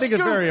I think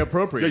it's very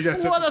appropriate. Yeah,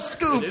 What a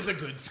scoop! It is a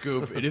good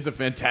scoop. It is a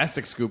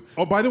fantastic scoop.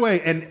 Oh, by the way,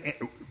 and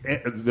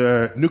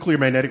the nuclear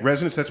magnetic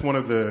resonance, that's one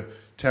of the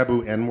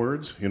taboo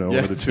N-words, one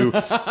of the two.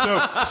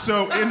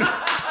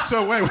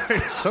 So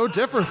wait. So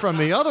different from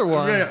the other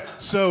one. Yeah.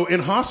 So in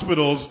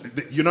hospitals,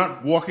 you're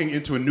not walking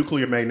into a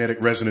nuclear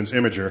magnetic resonance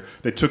imager.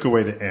 They took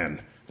away the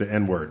N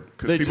word,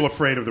 because people are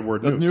afraid of the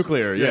word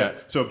nuclear. Yeah.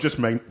 So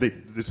just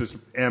this is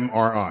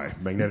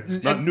MRI,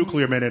 magnetic, not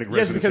nuclear magnetic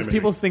resonance. Yes, because imaging.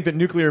 people think that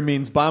nuclear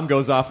means bomb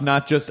goes off,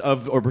 not just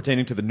of or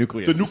pertaining to the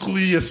nucleus. The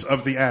nucleus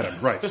of the atom,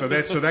 right? So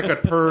that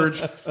got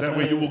purged. That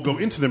way, you will go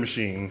into the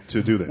machine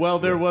to do this. Well,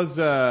 there was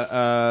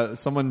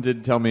someone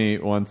did tell me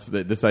once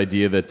that this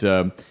idea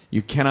that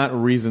you cannot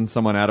reason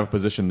someone out of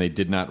position they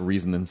did not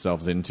reason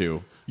themselves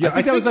into. Yeah, I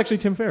think that was actually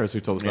Tim Ferriss who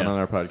told us that on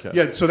our podcast.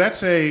 Yeah, so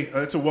that's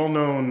a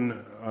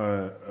well-known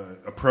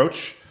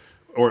approach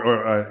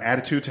or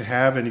attitude to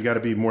have, and you got to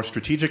be more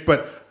strategic.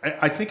 But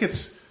I think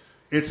it's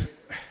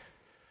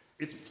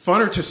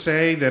funner to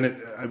say than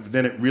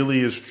it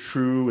really is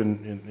true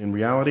in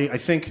reality. I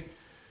think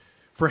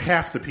for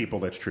half the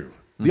people that's true.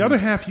 The other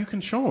half, you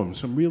can show them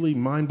some really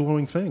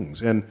mind-blowing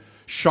things and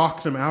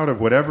shock them out of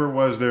whatever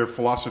was their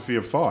philosophy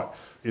of thought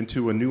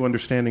into a new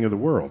understanding of the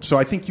world. So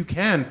I think you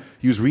can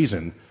use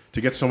reason to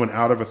get someone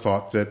out of a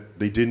thought that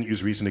they didn't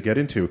use reason to get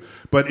into.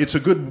 But it's a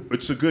good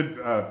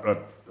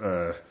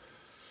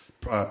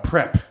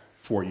prep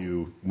for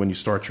you when you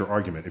start your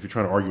argument. If you're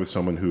trying to argue with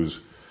someone who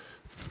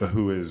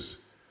is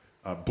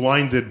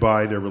blinded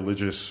by their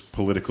religious,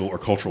 political, or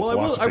cultural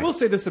philosophy. I will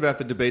say this about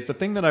the debate. The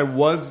thing that I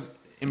was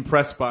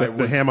impressed by was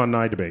the Ham on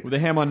Nye debate. The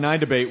Ham on Nye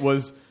debate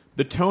was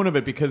the tone of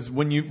it, because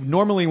when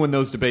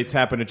those debates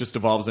happen, it just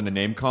evolves into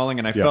name calling,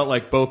 and I felt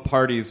like both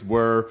parties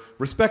were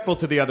respectful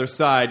to the other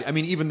side. I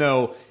mean, even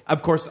though,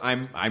 of course,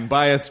 I'm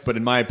biased, but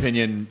in my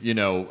opinion,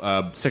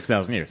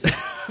 6,000 years.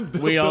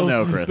 We all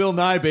know, Chris. Bill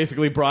Nye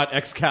basically brought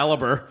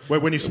Excalibur.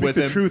 Wait, when you speak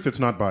the truth, it's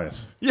not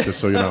bias. Yeah. Just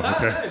so you know.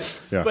 Okay.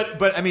 Yeah.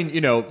 But I mean,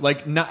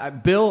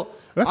 Bill.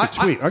 That's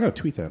a tweet. I'm going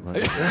to tweet that.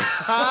 Right?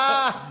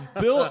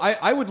 Bill,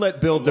 I would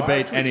let Bill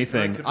debate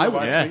anything. I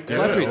would.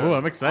 Oh,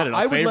 I'm excited.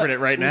 I'll favorite it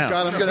right now.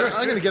 God, I'm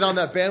going to get on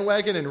that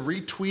bandwagon and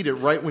retweet it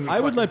right when you. I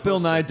would let Bill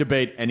Nye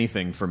debate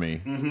anything for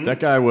me. Mm-hmm. That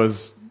guy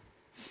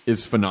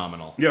is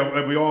phenomenal.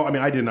 Yeah, we all. I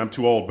mean, I didn't. I'm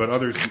too old, but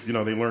others, they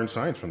learned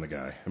science from the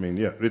guy. I mean,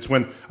 yeah, it's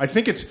when I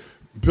think it's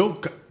Bill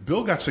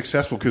Bill got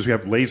successful because we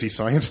have lazy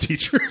science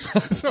teachers.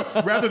 So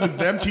rather than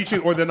them teaching,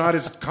 or they're not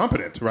as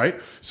competent, right?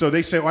 So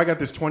they say, I got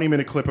this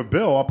 20-minute clip of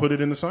Bill, I'll put it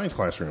in the science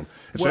classroom.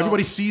 And so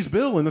everybody sees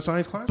Bill in the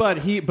science classroom.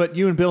 But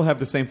you and Bill have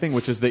the same thing,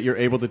 which is that you're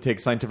able to take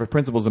scientific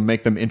principles and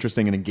make them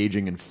interesting and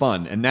engaging and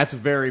fun. And that's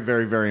very,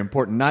 very, very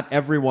important. Not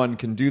everyone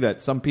can do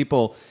that. Some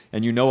people,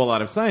 and you know a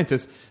lot of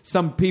scientists,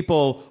 some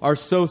people are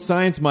so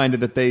science-minded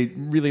that they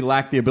really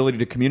lack the ability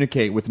to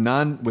communicate with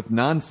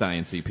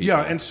non-sciencey people.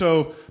 Yeah, and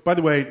so, by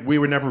the way, we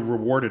were never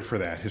rewarded for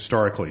that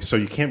historically. So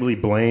you can't really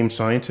blame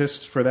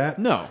scientists for that.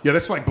 No. Yeah,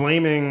 that's like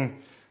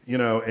blaming,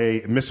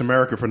 a Miss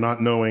America for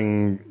not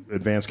knowing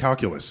advanced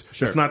calculus.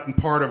 Sure. It's not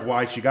part of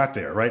why she got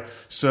there, right?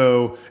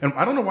 So, and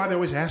I don't know why they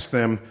always ask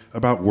them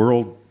about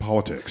world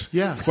politics.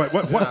 Yeah.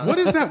 What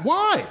is that?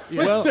 Why?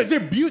 Yeah. Well,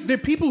 they're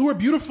people who are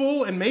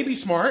beautiful and maybe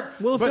smart,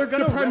 well, but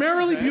they're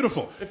primarily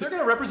beautiful. If they're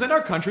going to represent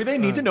our country, they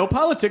need to know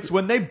politics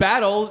when they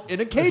battle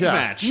in a cage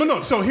match.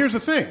 No. So here's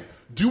the thing.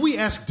 Do we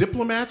ask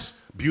diplomats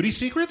beauty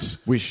secrets?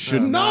 We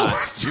should not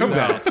do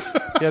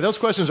that. Yeah, those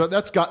questions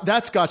that's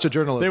gotcha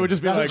journalism. They would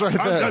just be that's like,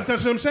 right there.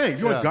 That's what I'm saying. If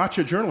you want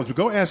gotcha journalism,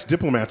 go ask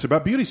diplomats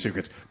about beauty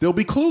secrets. They'll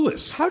be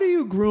clueless. How do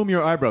you groom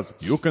your eyebrows?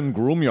 You can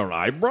groom your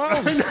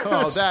eyebrows?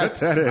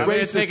 That's I'm going to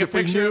racist take a if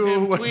we picture of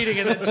him knew. tweeting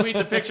and then tweet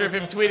the picture of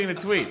him tweeting the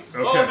tweet. Okay.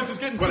 Oh, this is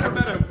getting super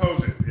meta.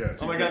 Compose it. Yeah.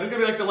 Oh my god, this is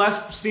going to be like the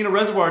last scene of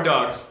Reservoir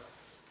Dogs.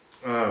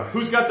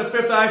 Who's got the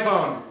 5th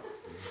iPhone?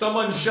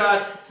 Someone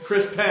shot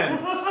Chris Penn.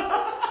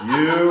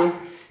 You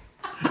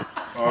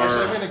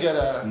Actually, I'm going to get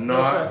a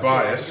not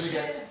biased. I'm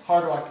going to get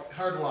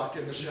hard walk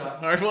in the shot.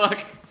 Hard luck.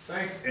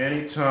 Thanks.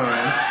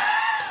 Anytime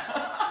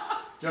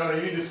Jonah,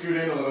 you need to scoot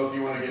in a little if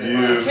you want to get in.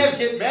 you can't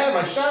get mad at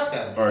my shot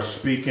then. are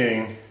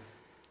speaking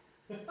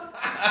the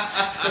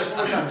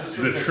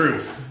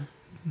truth.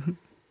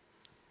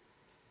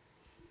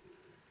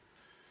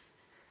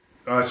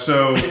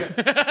 So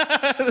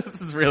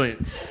This is really...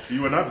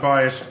 you are not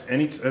biased.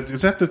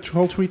 Is that the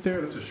whole tweet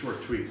there? That's a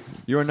short tweet.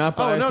 You are not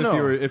biased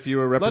no. if you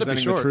were Let it be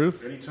representing the short.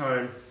 truth.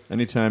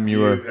 Anytime you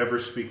you are... ever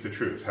speak the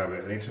truth. How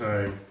about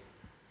anytime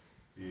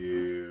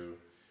you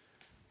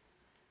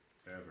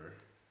ever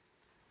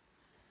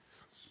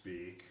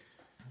speak?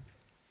 I'm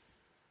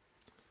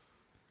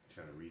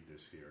trying to read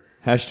this here.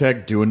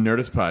 Hashtag doing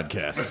Nerdist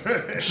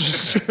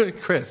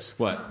podcast. Chris.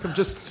 What? I'm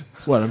just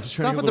What? I'm just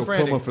trying Stop to get a with the little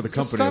branding. promo for the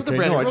Just company. stop the Okay?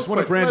 branding No, I real just want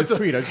to quick. brand his Let's-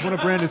 tweet. I just want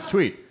to brand his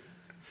tweet.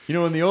 You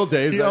know, in the old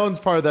days... he owns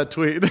part of that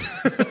tweet.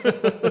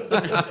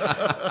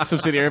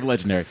 Subsidiary of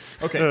Legendary.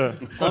 Okay.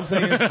 All I'm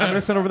saying is I'm going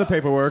to send over the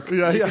paperwork.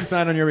 You can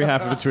sign on your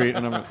behalf of the tweet.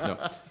 And I'm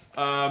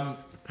gonna,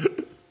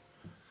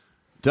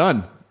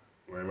 done.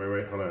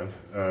 Wait, hold on.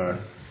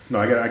 No,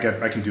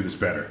 I can do this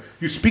better.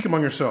 You speak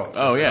among yourselves.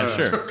 Oh, yeah,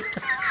 sure.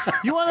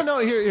 You want to know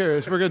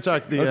here? We're going to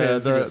talk the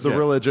yeah.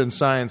 religion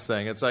science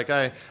thing. It's like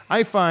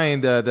I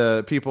find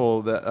the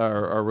people that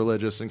are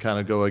religious and kind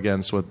of go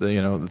against what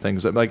the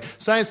things that like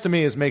science to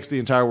me makes the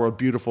entire world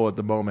beautiful at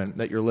the moment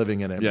that you're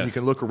living in it. Yes. You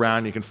can look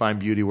around, you can find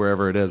beauty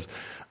wherever it is.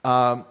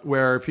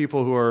 Where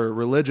people who are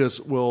religious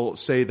will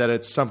say that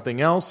it's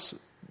something else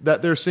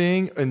that they're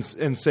seeing and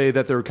say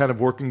that they're kind of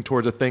working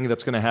towards a thing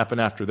that's going to happen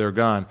after they're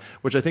gone,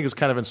 which I think is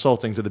kind of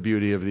insulting to the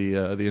beauty of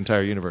the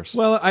entire universe.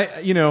 Well,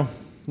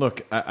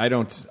 look, I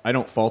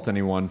don't fault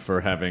anyone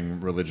for having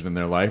religion in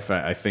their life.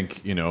 I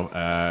think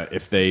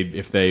if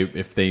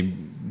they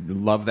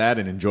love that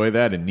and enjoy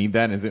that and need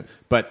that,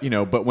 but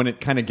when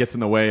it kind of gets in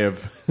the way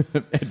of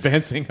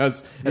advancing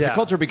us as a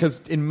culture,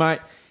 because in my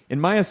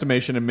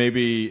estimation, and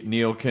maybe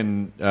Neil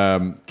can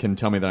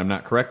tell me that I'm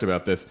not correct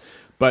about this,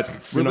 but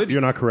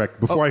You're not correct.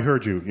 Before I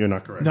heard you, you're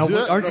not correct. No,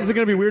 is it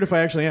going to be weird if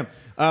I actually am?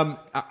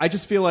 I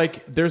just feel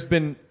like there has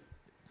been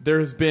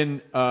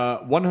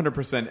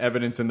 100%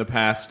 evidence in the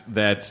past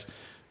that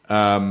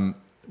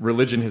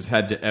religion has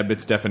had to ebb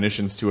its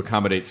definitions to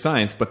accommodate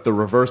science, but the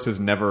reverse has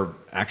never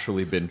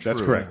actually been true.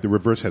 That's correct. The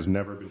reverse has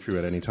never been true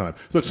at any time.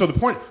 So the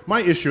point,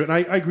 my issue, and I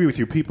agree with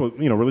you, people,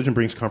 religion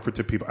brings comfort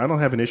to people. I don't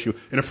have an issue.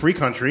 In a free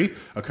country,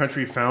 a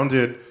country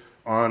founded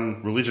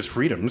on religious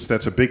freedoms,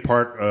 that's a big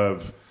part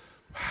of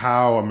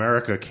how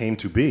America came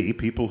to be.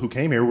 People who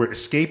came here were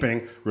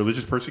escaping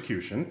religious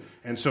persecution,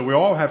 and so we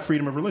all have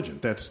freedom of religion.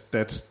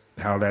 That's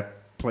how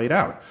that played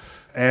out.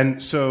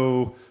 And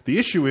so the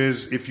issue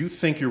is, if you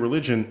think your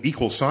religion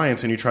equals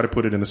science and you try to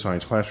put it in the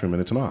science classroom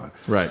and it's not,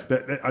 right?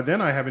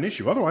 Then I have an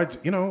issue. Otherwise,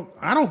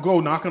 I don't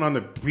go knocking on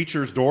the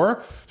preacher's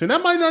door saying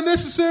that might not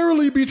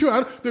necessarily be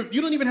true.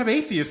 You don't even have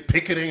atheists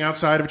picketing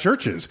outside of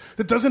churches.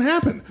 That doesn't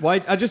happen. Well,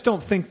 I just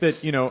don't think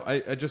that I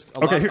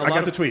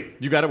got the tweet.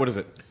 You got it. What is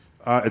it?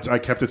 I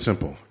kept it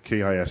simple.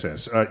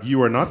 KISS.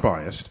 You are not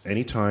biased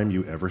anytime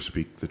you ever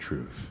speak the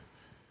truth.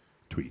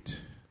 Tweet.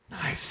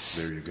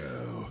 Nice. There you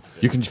go.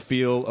 You can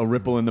feel a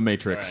ripple in the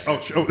matrix.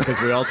 Right. Because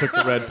we all took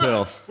the red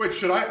pill. Wait,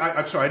 should I?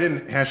 I'm sorry, I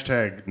didn't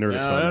hashtag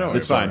Nerdist on that.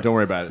 It's fine. Don't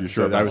worry about it. You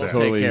sure? I was that?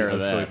 totally, Take care of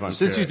that. totally fine.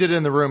 Since you did it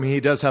in the room, he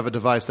does have a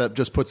device that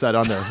just puts that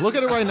on there. Look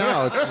at it right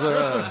now. It's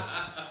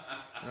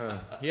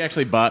He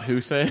actually bought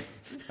Who Say.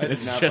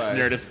 It's Not just by-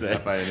 Nerdist Say.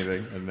 Not by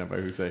anything. I did not by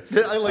Who Say.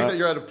 I like that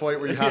you're at a point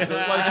where you have to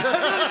like.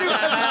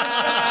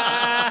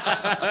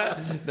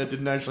 That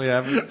didn't actually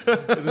happen.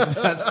 It's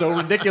not so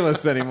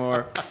ridiculous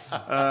anymore.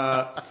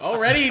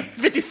 Already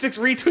 56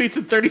 retweets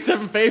and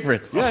 37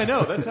 favorites. Yeah, I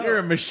know. That's how, You're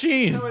a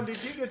machine. that's how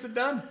NDT gets it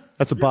done.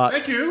 That's a bot.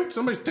 Thank you.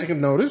 Somebody's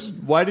taking notice.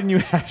 Why didn't you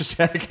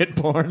hashtag it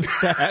porn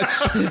stash?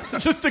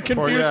 Just to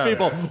confuse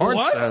people. Porn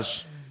What?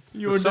 stash.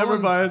 You Was would never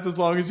someone- buy us as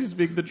long as you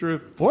speak the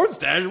truth. Porn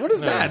stash? What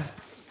is that?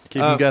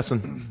 Keep them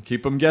guessing.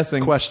 Keep them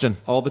guessing. Question.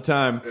 All the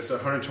time. It's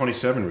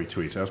 127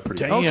 retweets. That was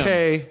pretty Damn.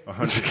 Okay.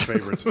 100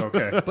 favorites.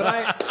 Okay.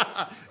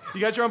 But You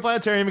got your own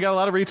planetarium. You got a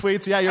lot of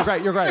retweets. Yeah, you're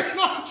right. You're right.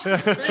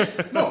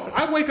 No,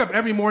 I wake up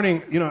every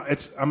morning. You know,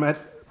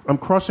 I'm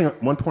crossing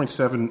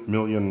 1.7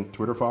 million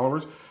Twitter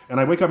followers, and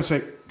I wake up and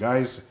say,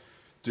 guys,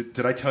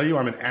 did I tell you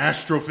I'm an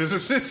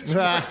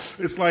astrophysicist?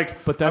 It's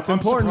like, But that's I'm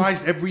important.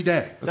 surprised every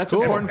day. That's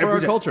important for Every our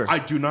day. culture. I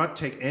do not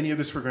take any of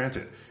this for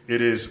granted.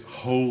 It is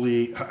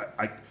holy.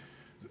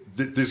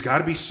 There's got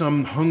to be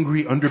some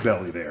hungry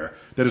underbelly there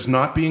that is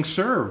not being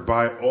served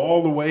by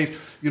all the ways.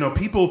 You know,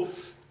 people.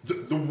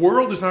 The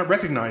world is not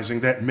recognizing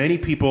that many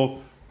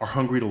people are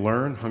hungry to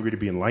learn, hungry to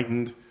be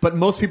enlightened. But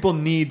most people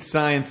need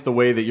science the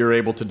way that you're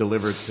able to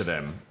deliver it to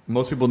them.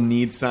 Most people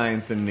need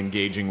science in an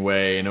engaging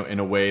way, in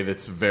a way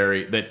that's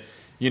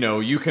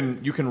you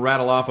can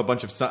rattle off a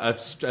bunch of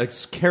a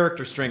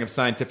character string of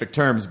scientific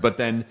terms, but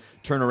then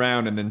turn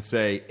around and then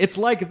say it's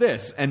like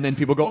this, and then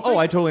people go, "Oh,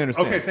 I totally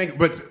understand." Okay, thank you.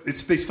 But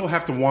they still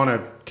have to want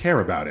to care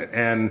about it,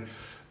 and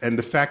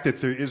the fact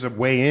that there is a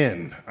way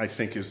in, I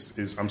think, is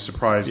I'm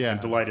surprised and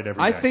delighted every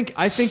day.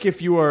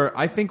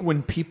 I think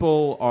when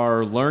people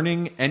are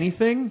learning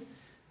anything,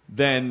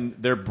 then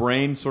their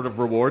brain sort of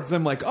rewards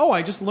them, like, "Oh,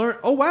 I just learned.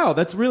 Oh, wow,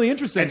 that's really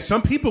interesting." And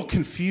some people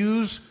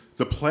confuse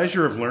the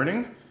pleasure of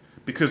learning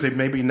because they've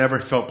maybe never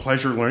felt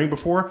pleasure learning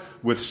before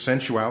with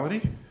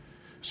sensuality.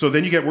 So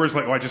then you get words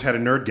like, "Oh, I just had a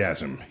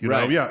nerdgasm." You know,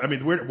 Right. yeah. I mean,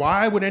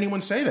 why would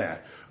anyone say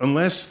that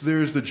unless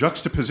there's the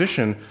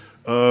juxtaposition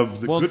of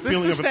the good Is this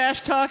feeling the of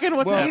stash talking?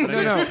 What's happening?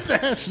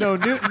 No,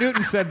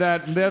 Newton said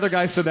that. And the other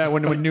guy said that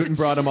when Newton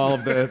brought him all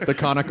of the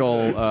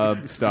conical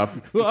stuff.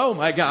 Oh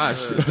my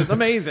gosh, it's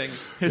amazing.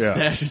 His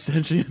stash is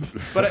sentient.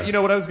 But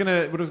what I was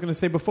gonna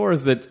say before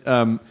is that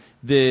I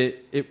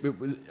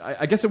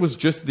guess it was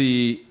just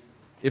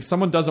if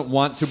someone doesn't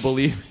want to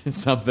believe in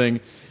something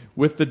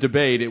with the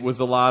debate, it was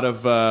a lot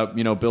of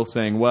Bill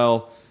saying,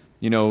 well,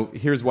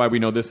 here's why we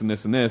know this and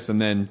this and this, and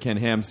then Ken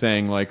Ham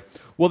saying like,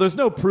 well, there's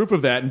no proof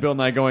of that, and Bill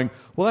and I going,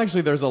 well,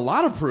 actually, there's a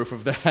lot of proof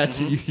of that.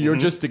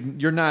 Mm-hmm.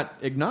 You're not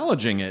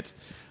acknowledging it.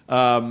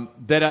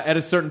 That at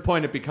a certain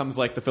point it becomes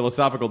like the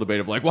philosophical debate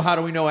of like, well, how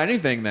do we know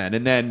anything then?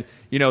 And then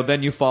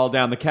then you fall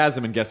down the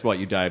chasm, and guess what?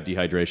 You die of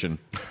dehydration.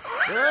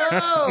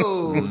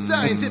 Oh,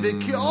 scientific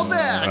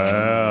callback.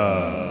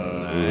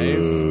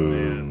 Nice.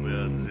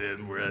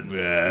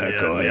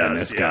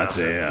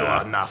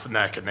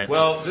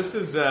 Well,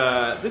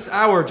 this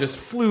hour just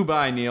flew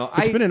by, Neil.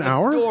 It's been an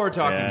hour? I adore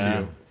talking to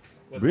you.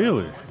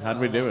 Really? How'd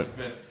we do it?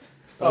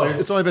 Oh,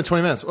 it's only been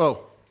 20 minutes.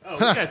 Oh. Oh, we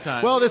got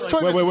time. Well, this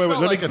 20 Wait. minutes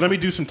felt like Let me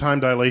do some time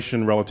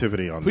dilation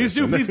relativity on Please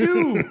this.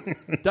 do.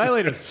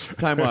 Dilate us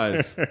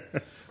time-wise. Do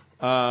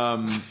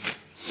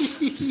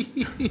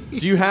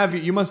you have?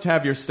 You must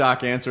have your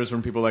stock answers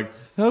from people like,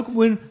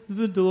 when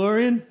the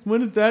DeLorean?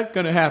 When is that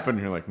going to happen?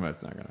 And you're like, no,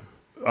 it's not going to.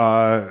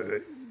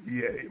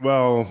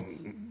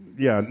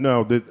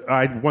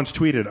 I once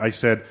tweeted, I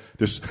said,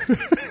 this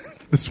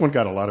one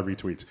got a lot of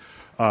retweets.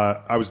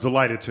 I was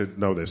delighted to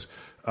know this.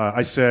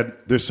 I said,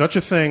 there's such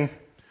a thing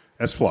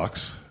as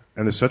flux,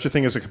 and there's such a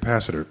thing as a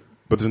capacitor,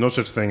 but there's no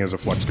such thing as a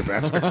flux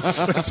capacitor.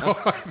 That's all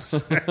I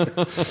said.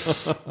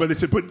 But they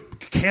said, but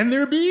can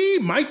there be?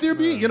 Might there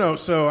be?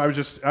 So I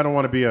don't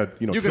want to be a,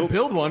 You can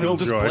build one, it'll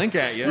just blink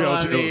at you. Well,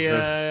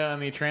 on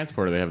the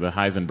transporter, they have the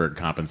Heisenberg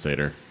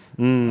compensator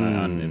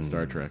in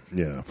Star Trek.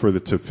 Yeah,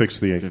 to fix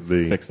the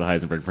fix the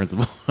Heisenberg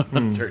principle.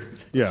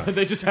 Yeah,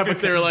 They just have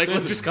They were like,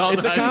 let's just call it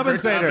It's the a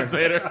Heisenberg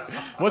compensator.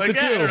 What's Like, it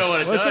do? I don't know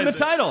what it What's in the does.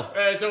 title?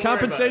 Don't worry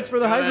Compensates for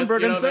the about it.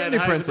 Heisenberg uncertainty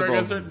Heisenberg principle.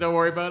 uncertainty, don't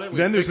worry about it. We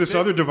then there's fixed this it.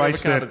 other We have a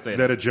device compensator.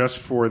 that adjusts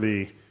for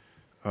the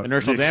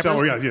Inertial the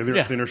dampers?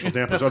 the inertial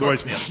dampers. Of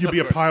course, Otherwise, yes, you'd be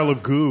a of course. pile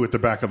of goo at the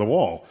back of the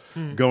wall,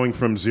 going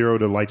from 0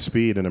 to light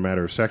speed in a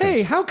matter of seconds.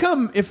 Hey, how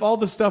come if all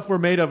the stuff we're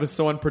made of is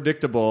so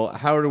unpredictable,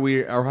 how are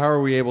we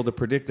able to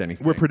predict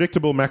anything? We're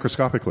predictable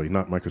macroscopically,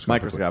 not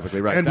microscopically.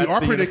 Microscopically, right. And That's we are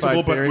the predictable,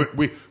 unified theory.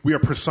 but we are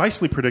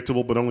precisely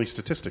predictable, but only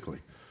statistically,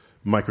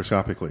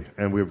 microscopically,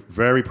 and we're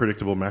very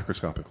predictable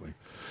macroscopically.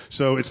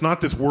 So it's not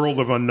this world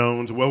of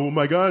unknowns. Well, oh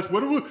my gosh, where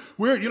do we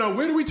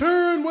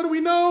turn? What do we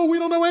know? We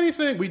don't know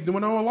anything. We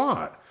know a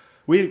lot.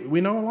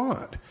 We know a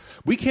lot.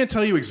 We can't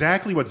tell you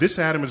exactly what this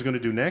atom is going to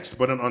do next,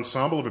 but an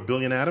ensemble of 1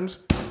 billion atoms,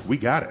 we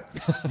got it.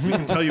 We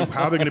can tell you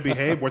how they're going to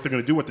behave, what they're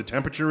going to do, what the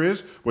temperature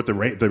is, what the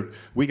rate.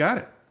 We got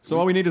it. So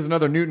all we need is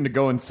another Newton to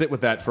go and sit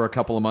with that for a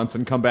couple of months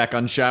and come back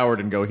unshowered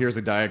and go, here's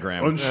a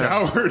diagram.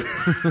 Unshowered?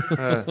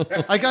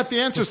 I got the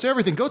answers to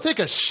everything. Go take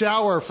a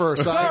shower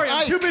first. Sorry,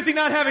 I'm Ike. too busy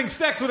not having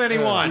sex with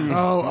anyone.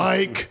 Oh,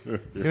 Ike.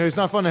 He's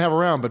not fun to have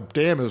around, but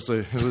damn, his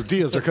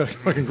ideas are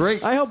fucking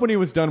great. I hope when he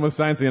was done with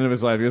science at the end of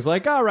his life, he was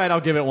like, all right,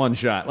 I'll give it one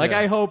shot. Like,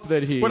 I hope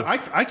that he... But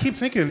I keep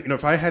thinking,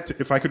 if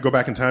I could go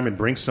back in time and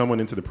bring someone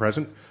into the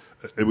present,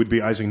 it would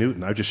be Isaac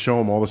Newton. I'd just show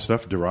him all the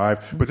stuff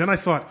derived. But then I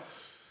thought...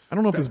 I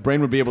don't know if his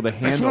brain would be able to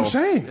handle... That's what I'm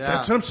saying. Yeah.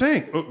 That's what I'm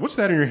saying. What's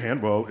that in your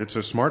hand? Well, it's a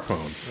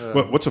smartphone.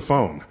 What's a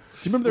phone?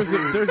 Do you remember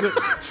there's a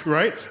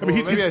right? I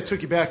mean, Maybe I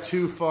took you back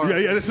too far.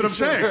 Yeah, that's what I'm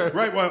saying.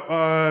 Right,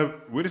 well,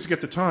 where does he get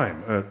the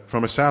time?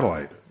 From a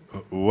satellite.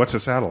 What's a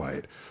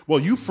satellite? Well,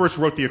 you first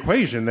wrote the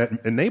equation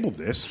that enabled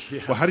this.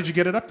 Yeah. Well, how did you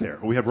get it up there?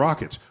 Well, we have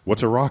rockets.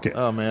 What's a rocket?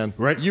 Oh, man.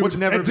 Right? You would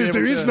never be able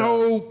there's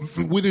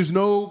to- there's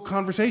no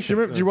conversation.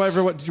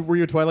 were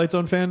you a Twilight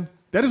Zone fan?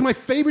 That is my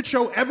favorite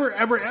show ever.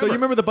 So you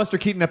remember the Buster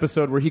Keaton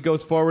episode where he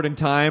goes forward in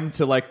time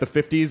to like the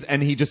 50s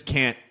and he just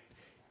can't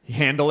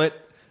handle it?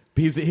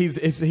 He's in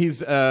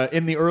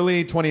the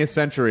early 20th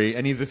century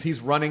and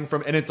he's running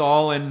from, and it's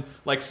all in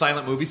like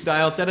silent movie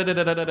style.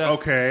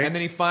 Okay. And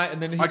then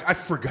he I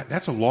forgot.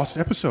 That's a lost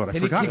episode. I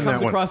forgot he that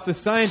comes one. across this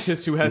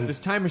scientist who has this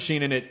time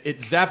machine, and it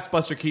zaps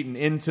Buster Keaton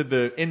into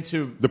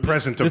the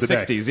present of the day.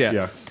 60s,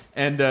 yeah.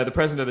 And the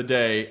present of the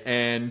day,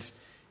 and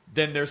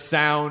then there's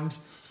sound,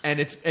 and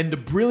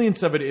the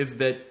brilliance of it is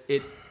that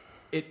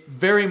it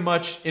very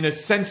much in a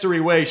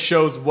sensory way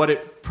shows what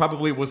it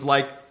probably was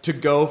like to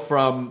go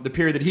from the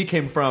period that he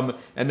came from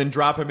and then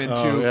drop him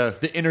into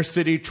the inner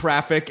city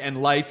traffic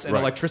and lights and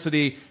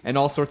electricity and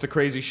all sorts of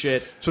crazy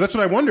shit. So that's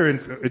what I wonder.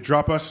 If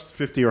drop us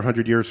 50 or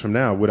 100 years from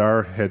now, would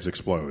our heads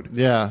explode?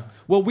 Yeah.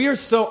 Well,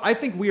 I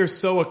think we are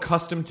so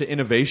accustomed to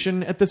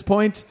innovation at this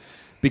point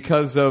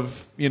because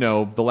of,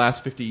 the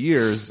last 50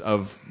 years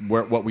of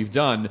what we've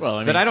done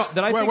that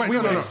I think we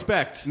would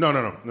expect.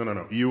 No.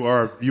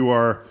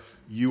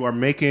 You are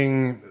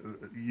making...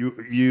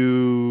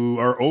 You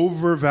are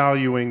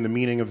overvaluing the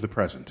meaning of the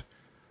present.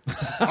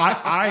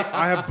 I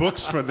have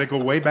books that go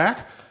way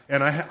back,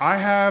 and I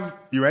have.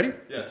 You ready?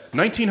 Yes.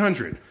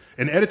 1900,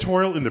 an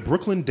editorial in the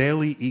Brooklyn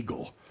Daily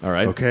Eagle. All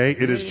right. Okay,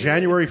 it is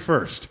January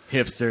 1st.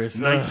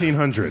 Hipsters.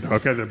 1900.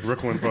 Okay, the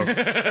Brooklyn book.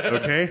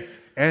 Okay,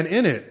 and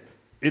in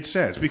it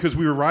says, because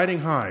we were riding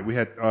high, we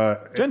had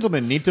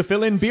gentlemen need to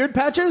fill in beard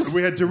patches.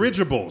 We had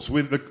dirigibles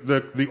with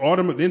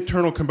the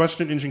internal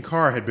combustion engine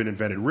car had been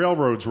invented.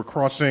 Railroads were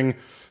crossing.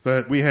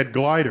 We had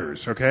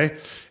gliders, okay?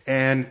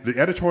 And the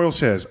editorial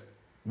says,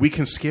 we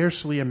can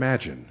scarcely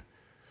imagine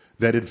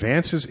that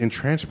advances in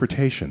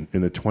transportation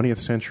in the 20th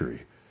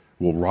century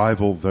will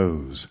rival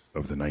those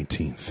of the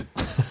 19th.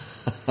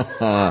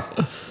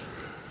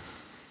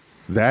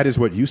 That is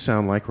what you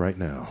sound like right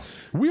now.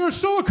 We are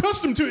so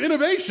accustomed to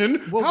innovation.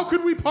 How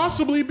could we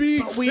possibly be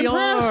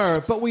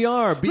impressed? But we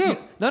are.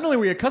 Not only are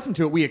we accustomed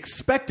to it, we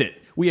expect it.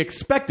 We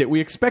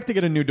expect to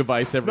get a new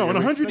device every year. No,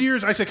 in 100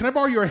 years, I say, can I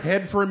borrow your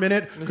head for a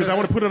minute? Because I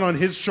want to put it on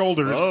his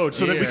shoulders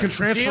so that we can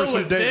transfer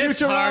some data.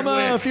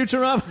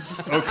 Futurama.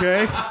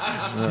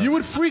 Okay? You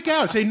would freak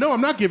out. Say, no,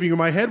 I'm not giving you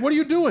my head. What are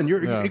you doing?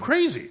 You're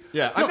crazy.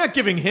 Yeah, I'm not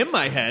giving him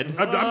my head.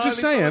 I'm just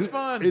saying,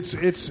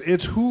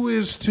 it's who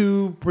is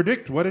to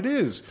predict what it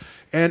is.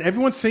 And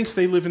everyone thinks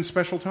they live in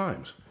special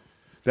times.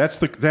 That's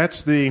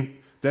the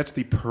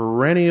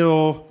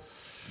perennial...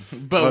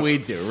 But we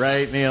do,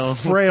 right, Neil?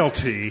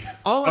 Frailty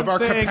of our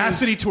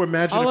capacity to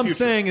imagine all the I'm future.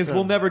 saying is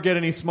we'll never get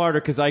any smarter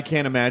because I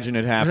can't imagine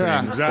it happening.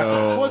 Yeah, exactly.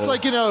 So. Well, it's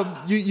like,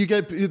 you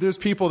get, there's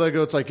people that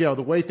go, it's like, the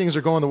way things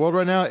are going in the world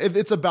right now,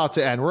 it's about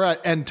to end. We're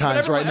at end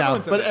times right now.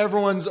 But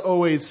everyone's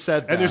always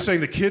said that. And they're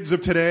saying the kids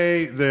of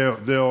today,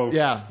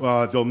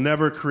 they'll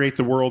never create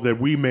the world that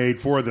we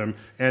made for them.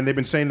 And they've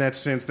been saying that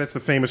since, that's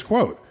the famous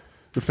quote.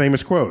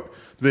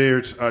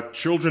 There's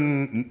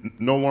children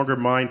no longer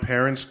mind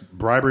parents,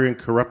 bribery and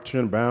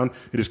corruption abound.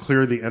 It is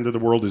clear the end of the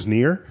world is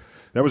near.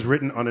 That was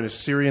written on an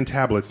Assyrian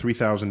tablet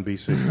 3000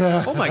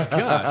 BC. Oh my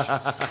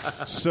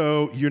gosh.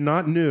 So you're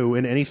not new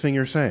in anything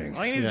you're saying.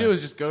 All you need to do is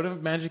just go to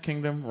Magic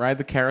Kingdom, ride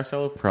the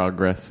Carousel of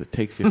Progress. It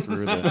takes you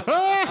through the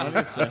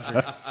 20th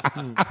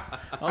century.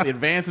 All the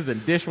advances in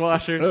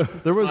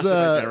dishwashers. There was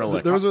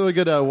a really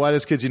good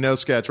Whitest Kids You Know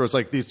sketch where it's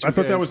like these two I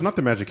thought that was not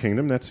the Magic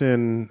Kingdom. That's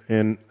in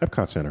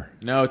Epcot Center.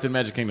 No, it's in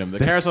Magic Kingdom. The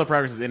Carousel of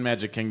Progress is in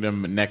Magic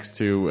Kingdom next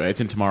to...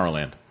 it's in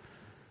Tomorrowland.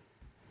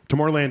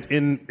 Tomorrowland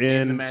in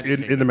the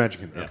Magic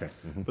Kingdom. Yeah. Okay.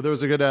 Mm-hmm. But there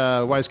was a good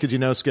Wise Kids You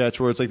Know sketch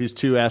where it's like these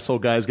two asshole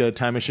guys get a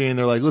time machine.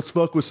 They're like, let's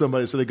fuck with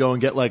somebody. So they go and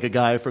get like a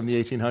guy from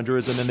the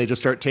 1800s, and then they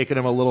just start taking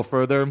him a little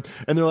further. And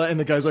they're like, and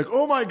the guy's like,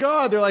 oh my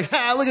God. They're like,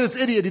 look at this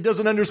idiot. He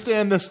doesn't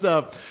understand this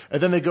stuff.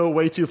 And then they go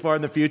way too far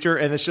in the future,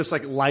 and it's just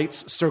like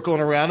lights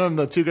circling around him.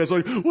 The two guys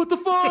are like, what the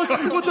fuck?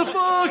 What the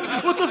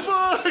fuck? What the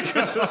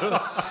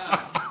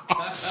fuck?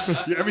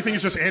 Yeah, everything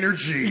is just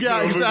energy.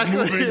 Yeah, exactly.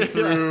 Moving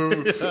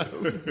through.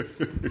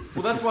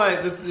 Well, that's why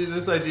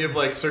this idea of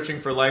like searching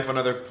for life on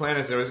other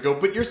planets. I always go,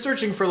 but you're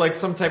searching for like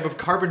some type of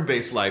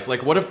carbon-based life.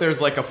 Like, what if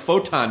there's like a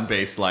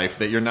photon-based life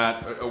that you're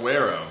not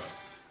aware of?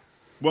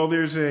 Well,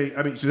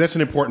 so that's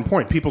an important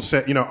point. People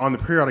say, on the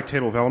periodic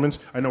table of elements,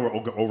 I know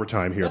we're over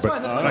time here, but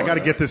I got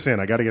to get this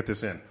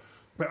in.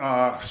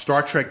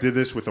 Star Trek did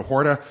this with the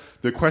Horta.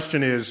 The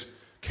question is,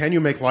 can you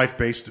make life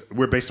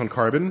we're based on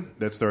carbon.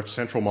 That's the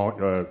central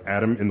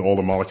atom in all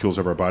the molecules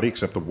of our body,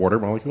 except the water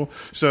molecule.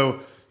 So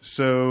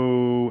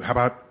how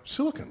about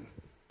silicon?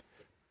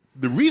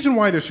 The reason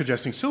why they're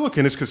suggesting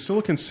silicon is because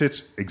silicon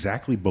sits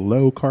exactly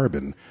below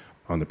carbon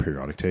on the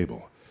periodic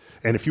table.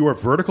 And if you are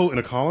vertical in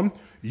a column,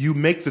 you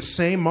make the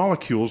same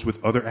molecules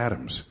with other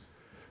atoms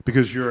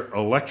because your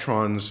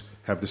electrons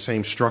have the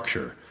same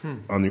structure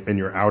in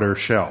your outer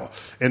shell.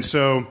 And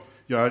so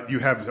you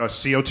have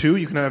CO2,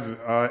 you can have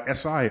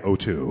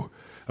SiO2.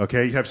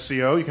 Okay, you have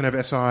CO, you can have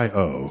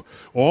SiO.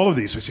 All of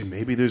these, I say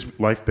maybe there's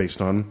life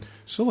based on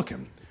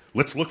silicon.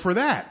 Let's look for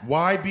that.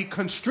 Why be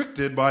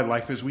constricted by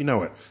life as we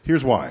know it?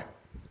 Here's why.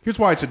 Here's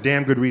why it's a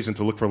damn good reason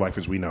to look for life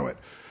as we know it.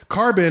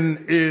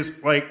 Carbon is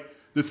like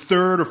the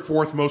third or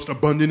fourth most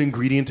abundant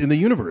ingredient in the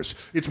universe.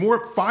 It's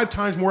 5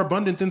 times more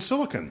abundant than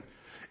silicon.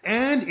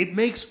 And it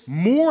makes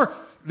more,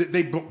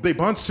 they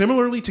bond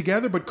similarly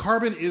together, but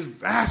carbon is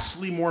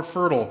vastly more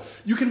fertile.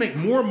 You can make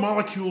more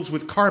molecules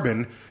with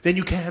carbon than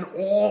you can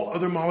all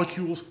other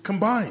molecules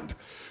combined.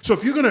 So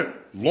if you're going to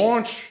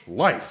launch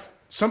life,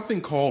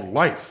 something called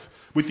life,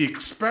 with the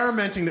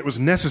experimenting that was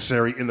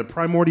necessary in the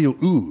primordial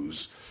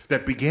ooze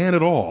that began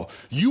it all,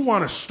 you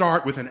want to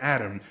start with an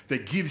atom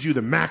that gives you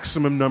the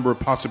maximum number of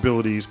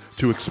possibilities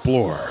to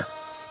explore.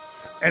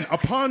 And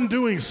upon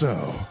doing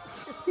so,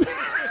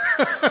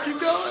 keep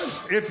going.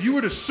 If you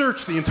were to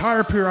search the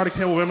entire periodic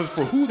table of elements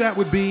for who that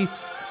would be,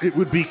 it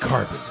would be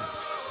carbon.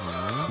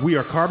 We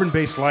are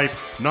carbon-based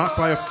life, not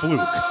by a fluke,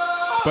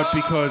 but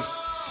because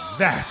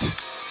that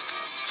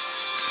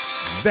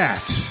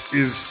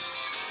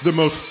is the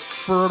most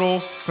fertile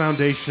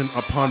foundation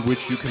upon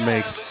which you can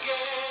make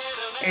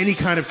any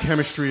kind of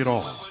chemistry at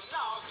all.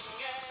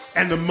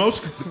 And the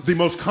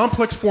most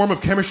complex form of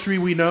chemistry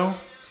we know,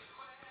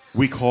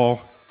 we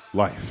call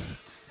life.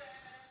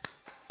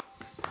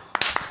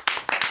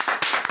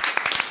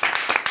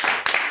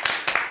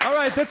 All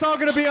right, that's all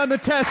going to be on the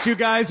test, you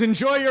guys.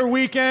 Enjoy your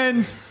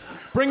weekend.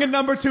 Bring a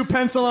number 2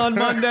 pencil on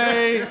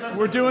Monday.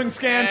 We're doing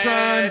Scantron.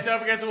 And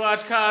don't forget to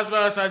watch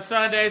Cosmos on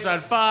Sundays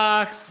on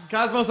Fox.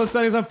 Cosmos on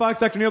Sundays on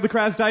Fox. Dr. Neil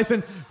deGrasse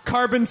Tyson,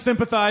 carbon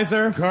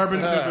sympathizer. Neil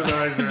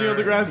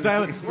deGrasse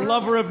Tyson,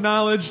 lover of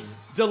knowledge,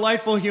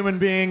 delightful human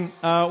being.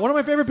 One of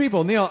my favorite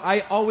people. Neil,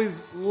 I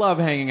always love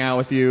hanging out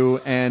with you,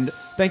 and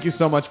thank you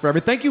so much for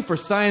everything. Thank you for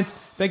science,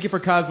 thank you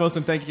for Cosmos,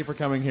 and thank you for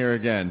coming here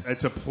again.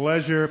 It's a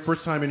pleasure.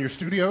 First time in your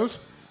studios.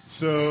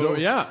 So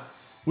yeah.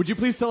 Would you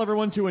please tell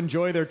everyone to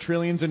enjoy their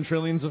trillions and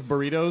trillions of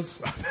burritos?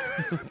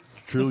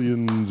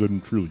 Trillions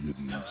and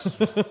trillions.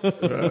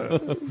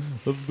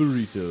 Of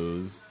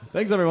burritos.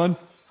 Thanks, everyone.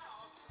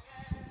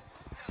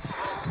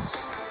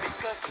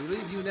 We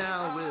leave you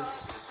now with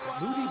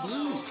Moody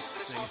Blues.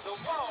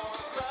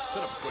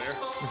 Shut up, Square.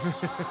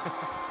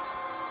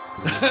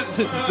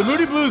 The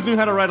Moody Blues knew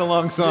how to write a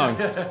long song.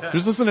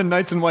 Just listen to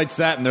Nights in White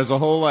Satin. There's a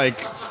whole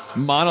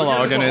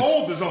monologue, and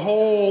there's a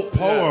whole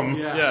poem.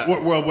 Yeah.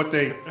 What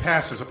they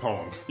pass as a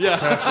poem.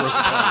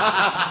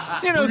 Yeah.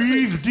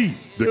 Breathe deep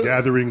the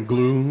gathering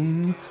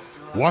gloom.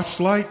 Watch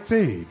light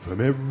fade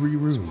from every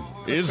room.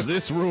 Is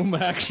this room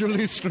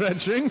actually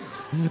stretching,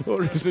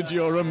 or is it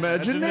your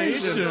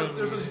imagination?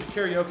 There's those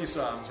karaoke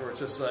songs where it's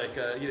just like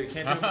you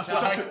can't do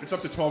it. It's up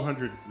to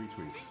 1,200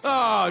 retweets.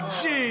 Oh,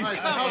 jeez!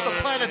 Nice. How's the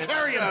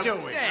planetarium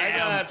doing?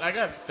 I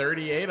got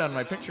 38 on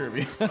my picture of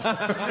you. You've been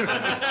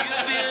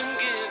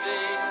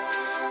giving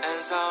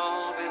has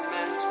all been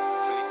meant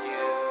for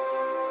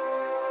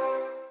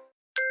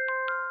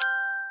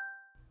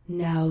you.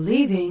 Now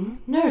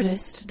leaving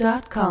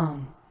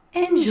Nerdist.com.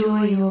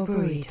 Enjoy your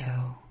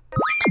burrito.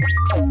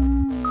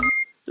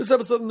 This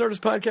episode of the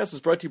Nerdist Podcast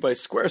is brought to you by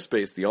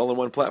Squarespace, the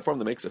all-in-one platform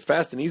that makes it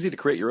fast and easy to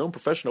create your own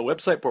professional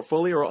website,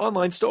 portfolio, or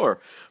online store.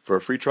 For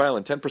a free trial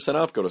and 10%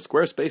 off, go to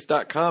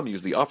squarespace.com.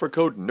 Use the offer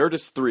code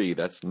NERDIST3.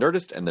 That's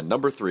Nerdist and the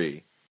number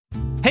 3.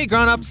 Hey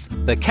grown-ups,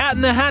 the Cat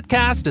in the Hat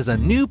Cast is a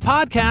new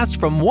podcast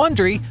from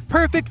Wondery,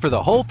 perfect for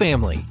the whole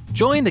family.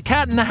 Join the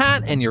Cat in the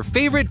Hat and your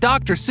favorite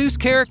Dr. Seuss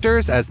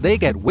characters as they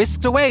get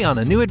whisked away on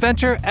a new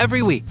adventure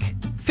every week.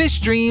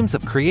 Fish dreams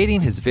of creating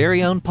his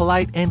very own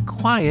polite and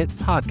quiet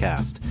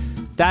podcast.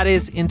 That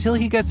is, until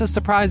he gets a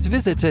surprise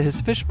visit to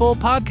his Fishbowl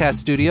podcast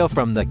studio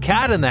from the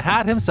Cat in the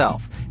Hat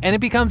himself, and it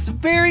becomes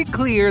very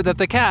clear that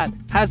the cat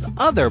has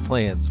other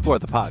plans for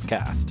the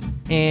podcast.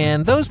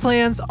 And those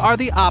plans are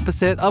the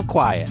opposite of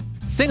quiet.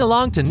 Sing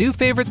along to new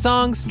favorite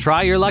songs,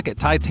 try your luck at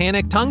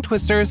Titanic tongue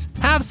twisters,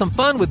 have some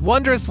fun with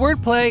wondrous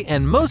wordplay,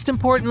 and most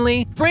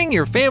importantly, bring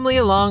your family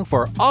along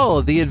for all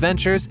of the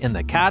adventures in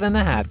the Cat in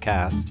the Hat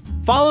Cast.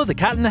 Follow the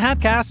Cat in the Hat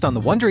Cast on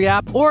the Wondery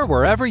app or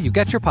wherever you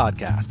get your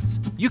podcasts.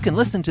 You can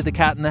listen to the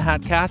Cat in the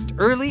Hat Cast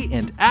early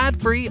and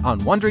ad-free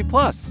on Wondery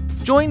Plus.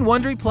 Join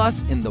Wondery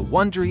Plus in the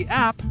Wondery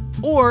app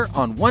or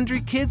on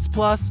Wondery Kids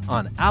Plus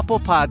on Apple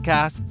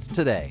Podcasts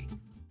today.